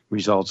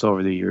results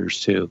over the years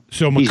too.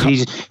 So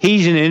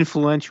he's an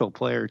influential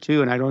player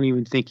too, and I don't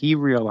even think he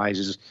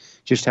realizes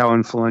just how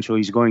influential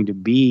he's going to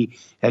be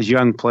as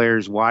young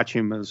players watch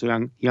him, as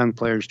young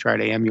players try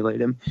to emulate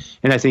him.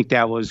 And I think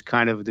that was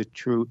kind of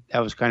true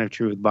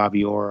with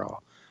Bobby Orr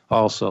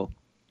also.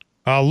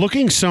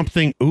 Looking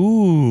something,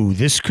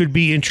 this could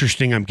be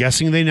interesting. I'm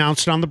guessing they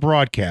announced it on the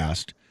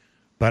broadcast,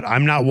 but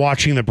I'm not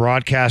watching the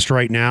broadcast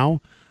right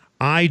now.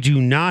 I do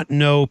not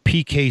know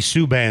PK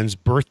Subban's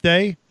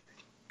birthday,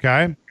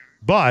 okay?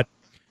 But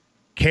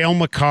Cale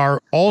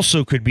Makar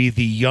also could be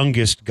the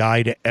youngest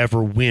guy to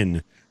ever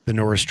win the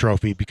Norris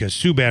Trophy, because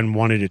Subban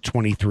won it at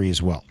 23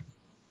 as well.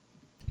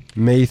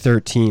 May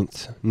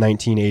 13th,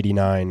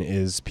 1989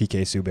 is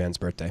PK Subban's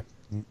birthday.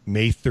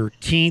 May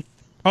 13th.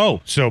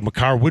 Oh, so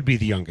Makar would be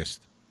the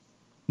youngest.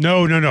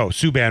 No.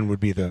 Subban would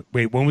be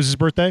wait, when was his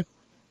birthday?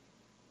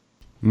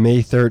 May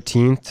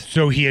 13th.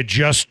 So he had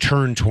just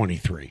turned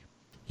 23.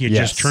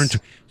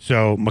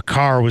 So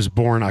Makar was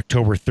born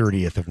October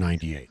 30th of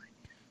 98.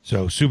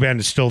 So Subban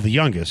is still the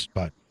youngest,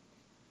 but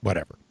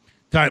whatever.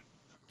 Time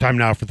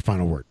now for the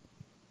final word.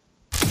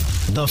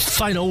 The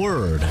final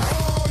word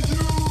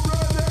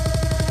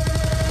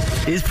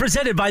is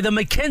presented by the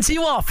McKenzie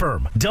Law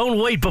Firm. Don't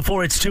wait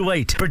before it's too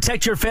late.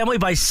 Protect your family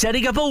by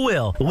setting up a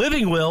will,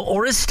 living will,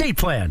 or estate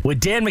plan with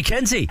Dan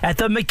McKenzie at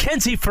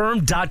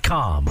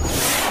themckenziefirm.com.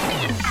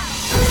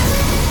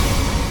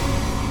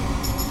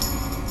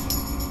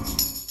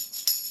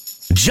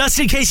 Just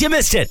in case you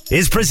missed it,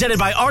 is presented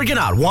by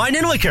Argonaut Wine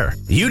and Liquor.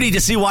 You need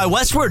to see why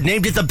Westward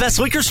named it the best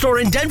liquor store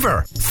in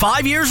Denver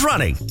 5 years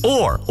running,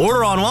 or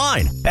order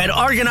online at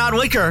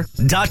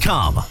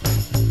argonautliquor.com.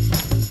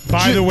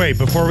 By the way,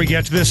 before we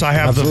get to this, I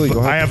have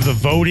the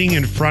voting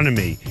in front of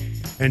me.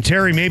 And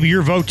Terry, maybe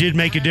your vote did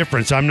make a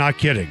difference. I'm not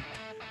kidding.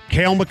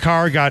 Cale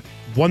Makar got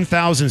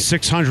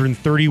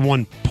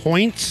 1,631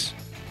 points.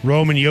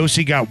 Roman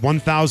Josi got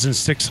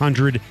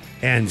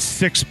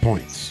 1,606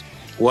 points.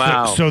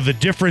 Wow. So the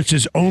difference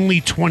is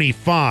only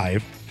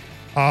 25.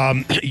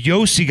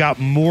 Josi got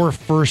more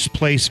first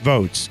place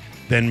votes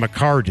than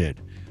Makar did.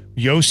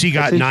 Josi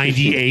got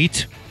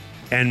 98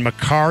 and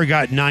Makar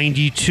got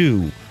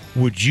 92.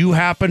 Would you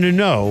happen to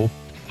know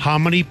how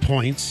many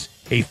points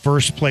a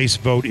first place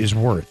vote is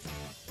worth?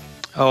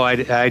 Oh,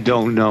 I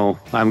don't know.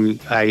 I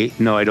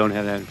don't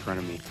have that in front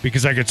of me.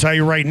 Because I could tell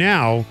you right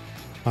now,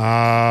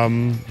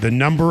 the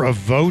number of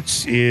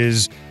votes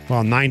is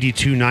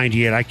 92,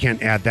 98. I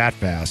can't add that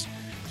fast.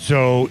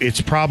 So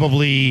it's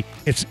probably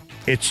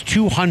it's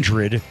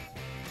 200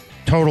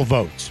 total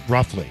votes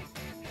roughly.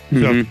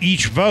 So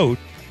each vote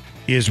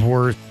is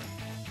worth,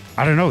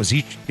 I don't know, is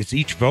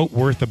each vote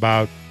worth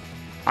about,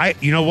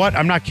 you know what?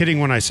 I'm not kidding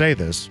when I say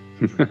this,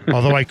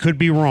 although I could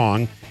be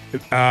wrong.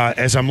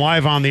 As I'm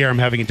live on the air, I'm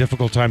having a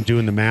difficult time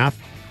doing the math.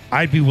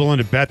 I'd be willing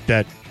to bet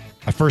that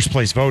a first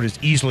place vote is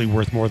easily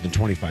worth more than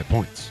 25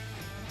 points.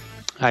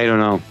 I don't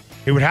know.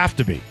 It would have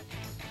to be,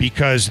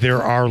 because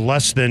there are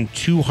less than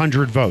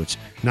 200 votes.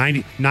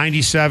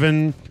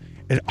 97,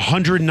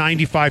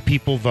 195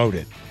 people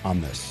voted on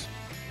this.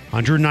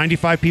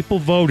 195 people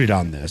voted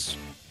on this.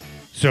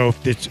 So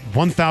if it's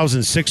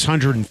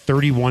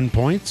 1,631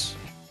 points,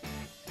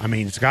 I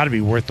mean, it's got to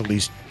be worth at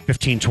least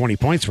 15, 20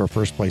 points for a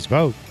first place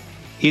vote.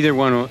 Either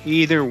one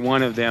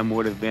of them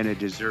would have been a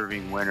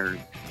deserving winner,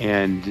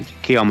 and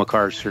Cale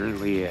Makar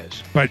certainly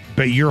is. But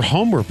your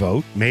homer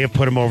vote may have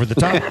put him over the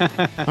top.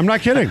 I'm not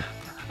kidding.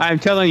 I'm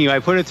telling you, I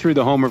put it through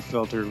the homer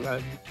filter.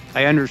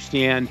 I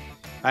understand.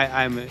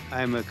 I'm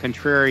a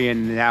contrarian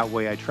in that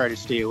way. I try to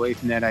stay away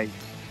from that. I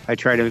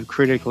try to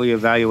critically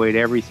evaluate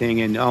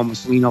everything and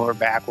almost lean over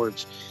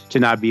backwards to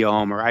not be a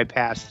homer. I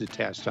passed the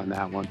test on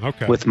that one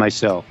with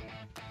myself.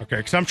 Okay,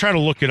 because I'm trying to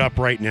look it up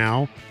right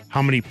now.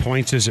 How many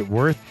points is it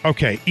worth?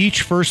 Okay,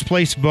 each first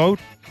place vote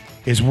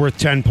is worth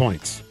 10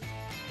 points.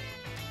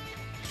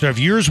 So if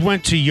yours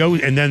went to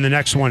and then the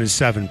next one is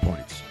 7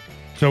 points.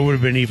 So it would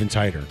have been even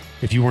tighter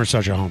if you weren't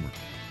such a homer.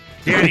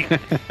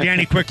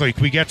 Danny, quickly,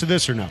 can we get to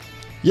this or no?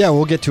 Yeah,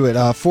 we'll get to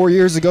it. 4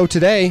 years ago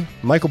today,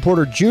 Michael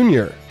Porter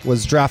Jr.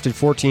 was drafted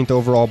 14th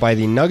overall by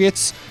the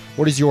Nuggets.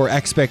 What is your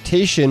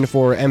expectation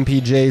for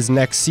MPJ's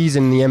next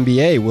season in the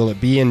NBA? Will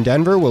it be in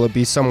Denver? Will it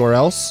be somewhere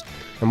else?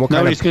 And what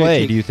kind of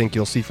play do you think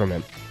you'll see from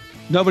him?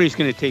 Nobody's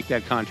going to take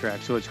that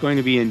contract, so it's going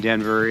to be in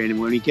Denver. And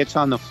when he gets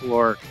on the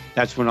floor,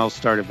 that's when I'll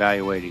start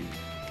evaluating.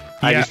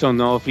 I just don't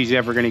know if he's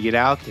ever going to get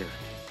out there.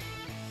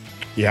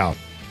 Yeah.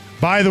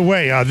 By the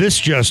way, this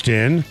just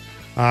in.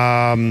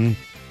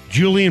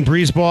 Julian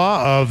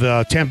Breezebaugh of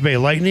the Tampa Bay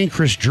Lightning,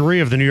 Chris Drury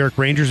of the New York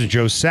Rangers, and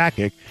Joe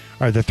Sakic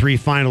are the 3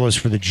 finalists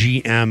for the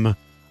GM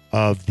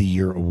of the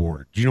Year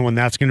award. Do you know when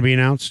that's going to be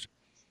announced?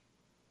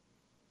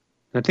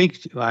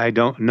 I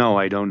don't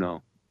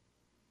know.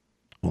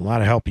 Well, a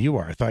lot of help you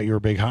are. I thought you were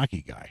a big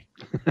hockey guy.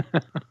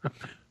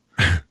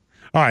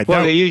 All right.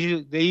 Well, they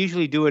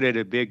usually do it at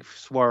a big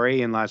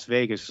soiree in Las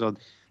Vegas. So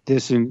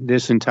this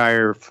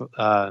entire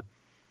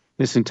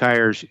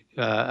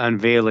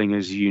unveiling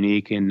is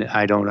unique, and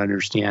I don't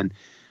understand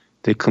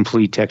the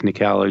complete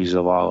technicalities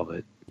of all of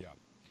it. Yeah,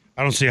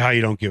 I don't see how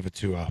you don't give it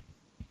to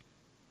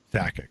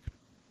Sakic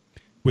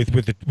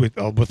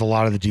with a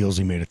lot of the deals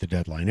he made at the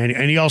deadline,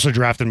 and he also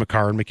drafted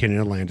Makar and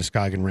McKinnon and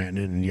Landeskog and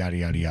Rantanen and yada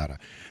yada yada.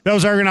 That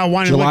was Argonaut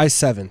Wine. July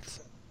 7th.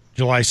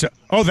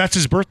 Oh, that's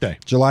his birthday.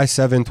 July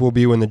 7th will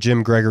be when the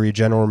Jim Gregory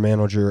General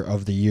Manager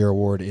of the Year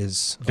award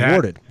is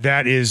awarded.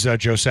 That is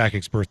Joe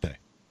Sakic's birthday.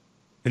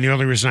 And the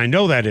only reason I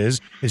know that is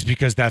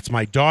because that's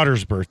my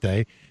daughter's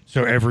birthday.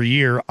 So every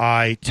year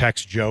I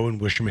text Joe and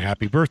wish him a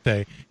happy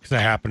birthday because I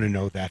happen to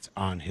know that's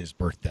on his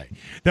birthday.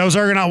 That was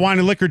Argonaut Wine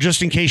and Liquor,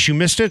 just in case you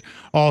missed it.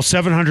 All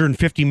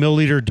 750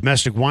 milliliter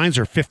domestic wines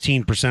are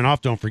 15%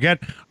 off. Don't forget,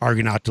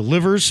 Argonaut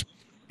delivers.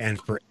 And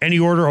for any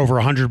order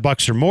over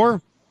 $100 or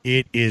more,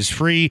 it is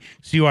free.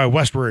 CY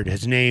Westward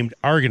has named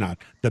Argonaut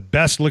the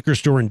best liquor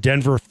store in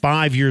Denver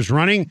 5 years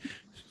running.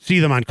 See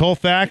them on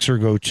Colfax or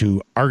go to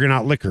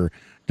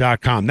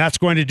argonautliquor.com. That's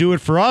going to do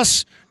it for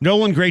us.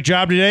 Nolan, great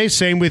job today.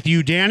 Same with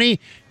you, Danny.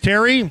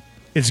 Terry,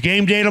 it's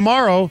game day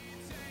tomorrow.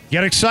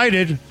 Get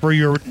excited for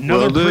your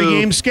another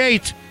pregame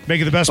skate. Make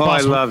it the best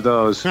possible. I love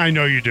those. I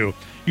know you do.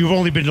 You've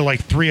only been to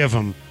like 3 of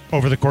them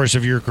over the course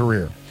of your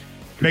career.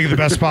 Make it the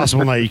best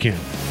possible night you can.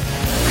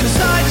 'Cause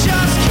I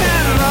just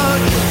can't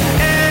run,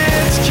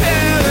 it's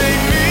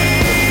killing me.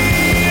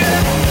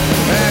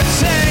 It's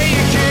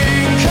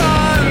taking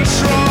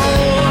control.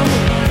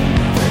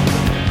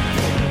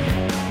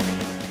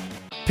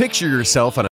 Picture yourself on a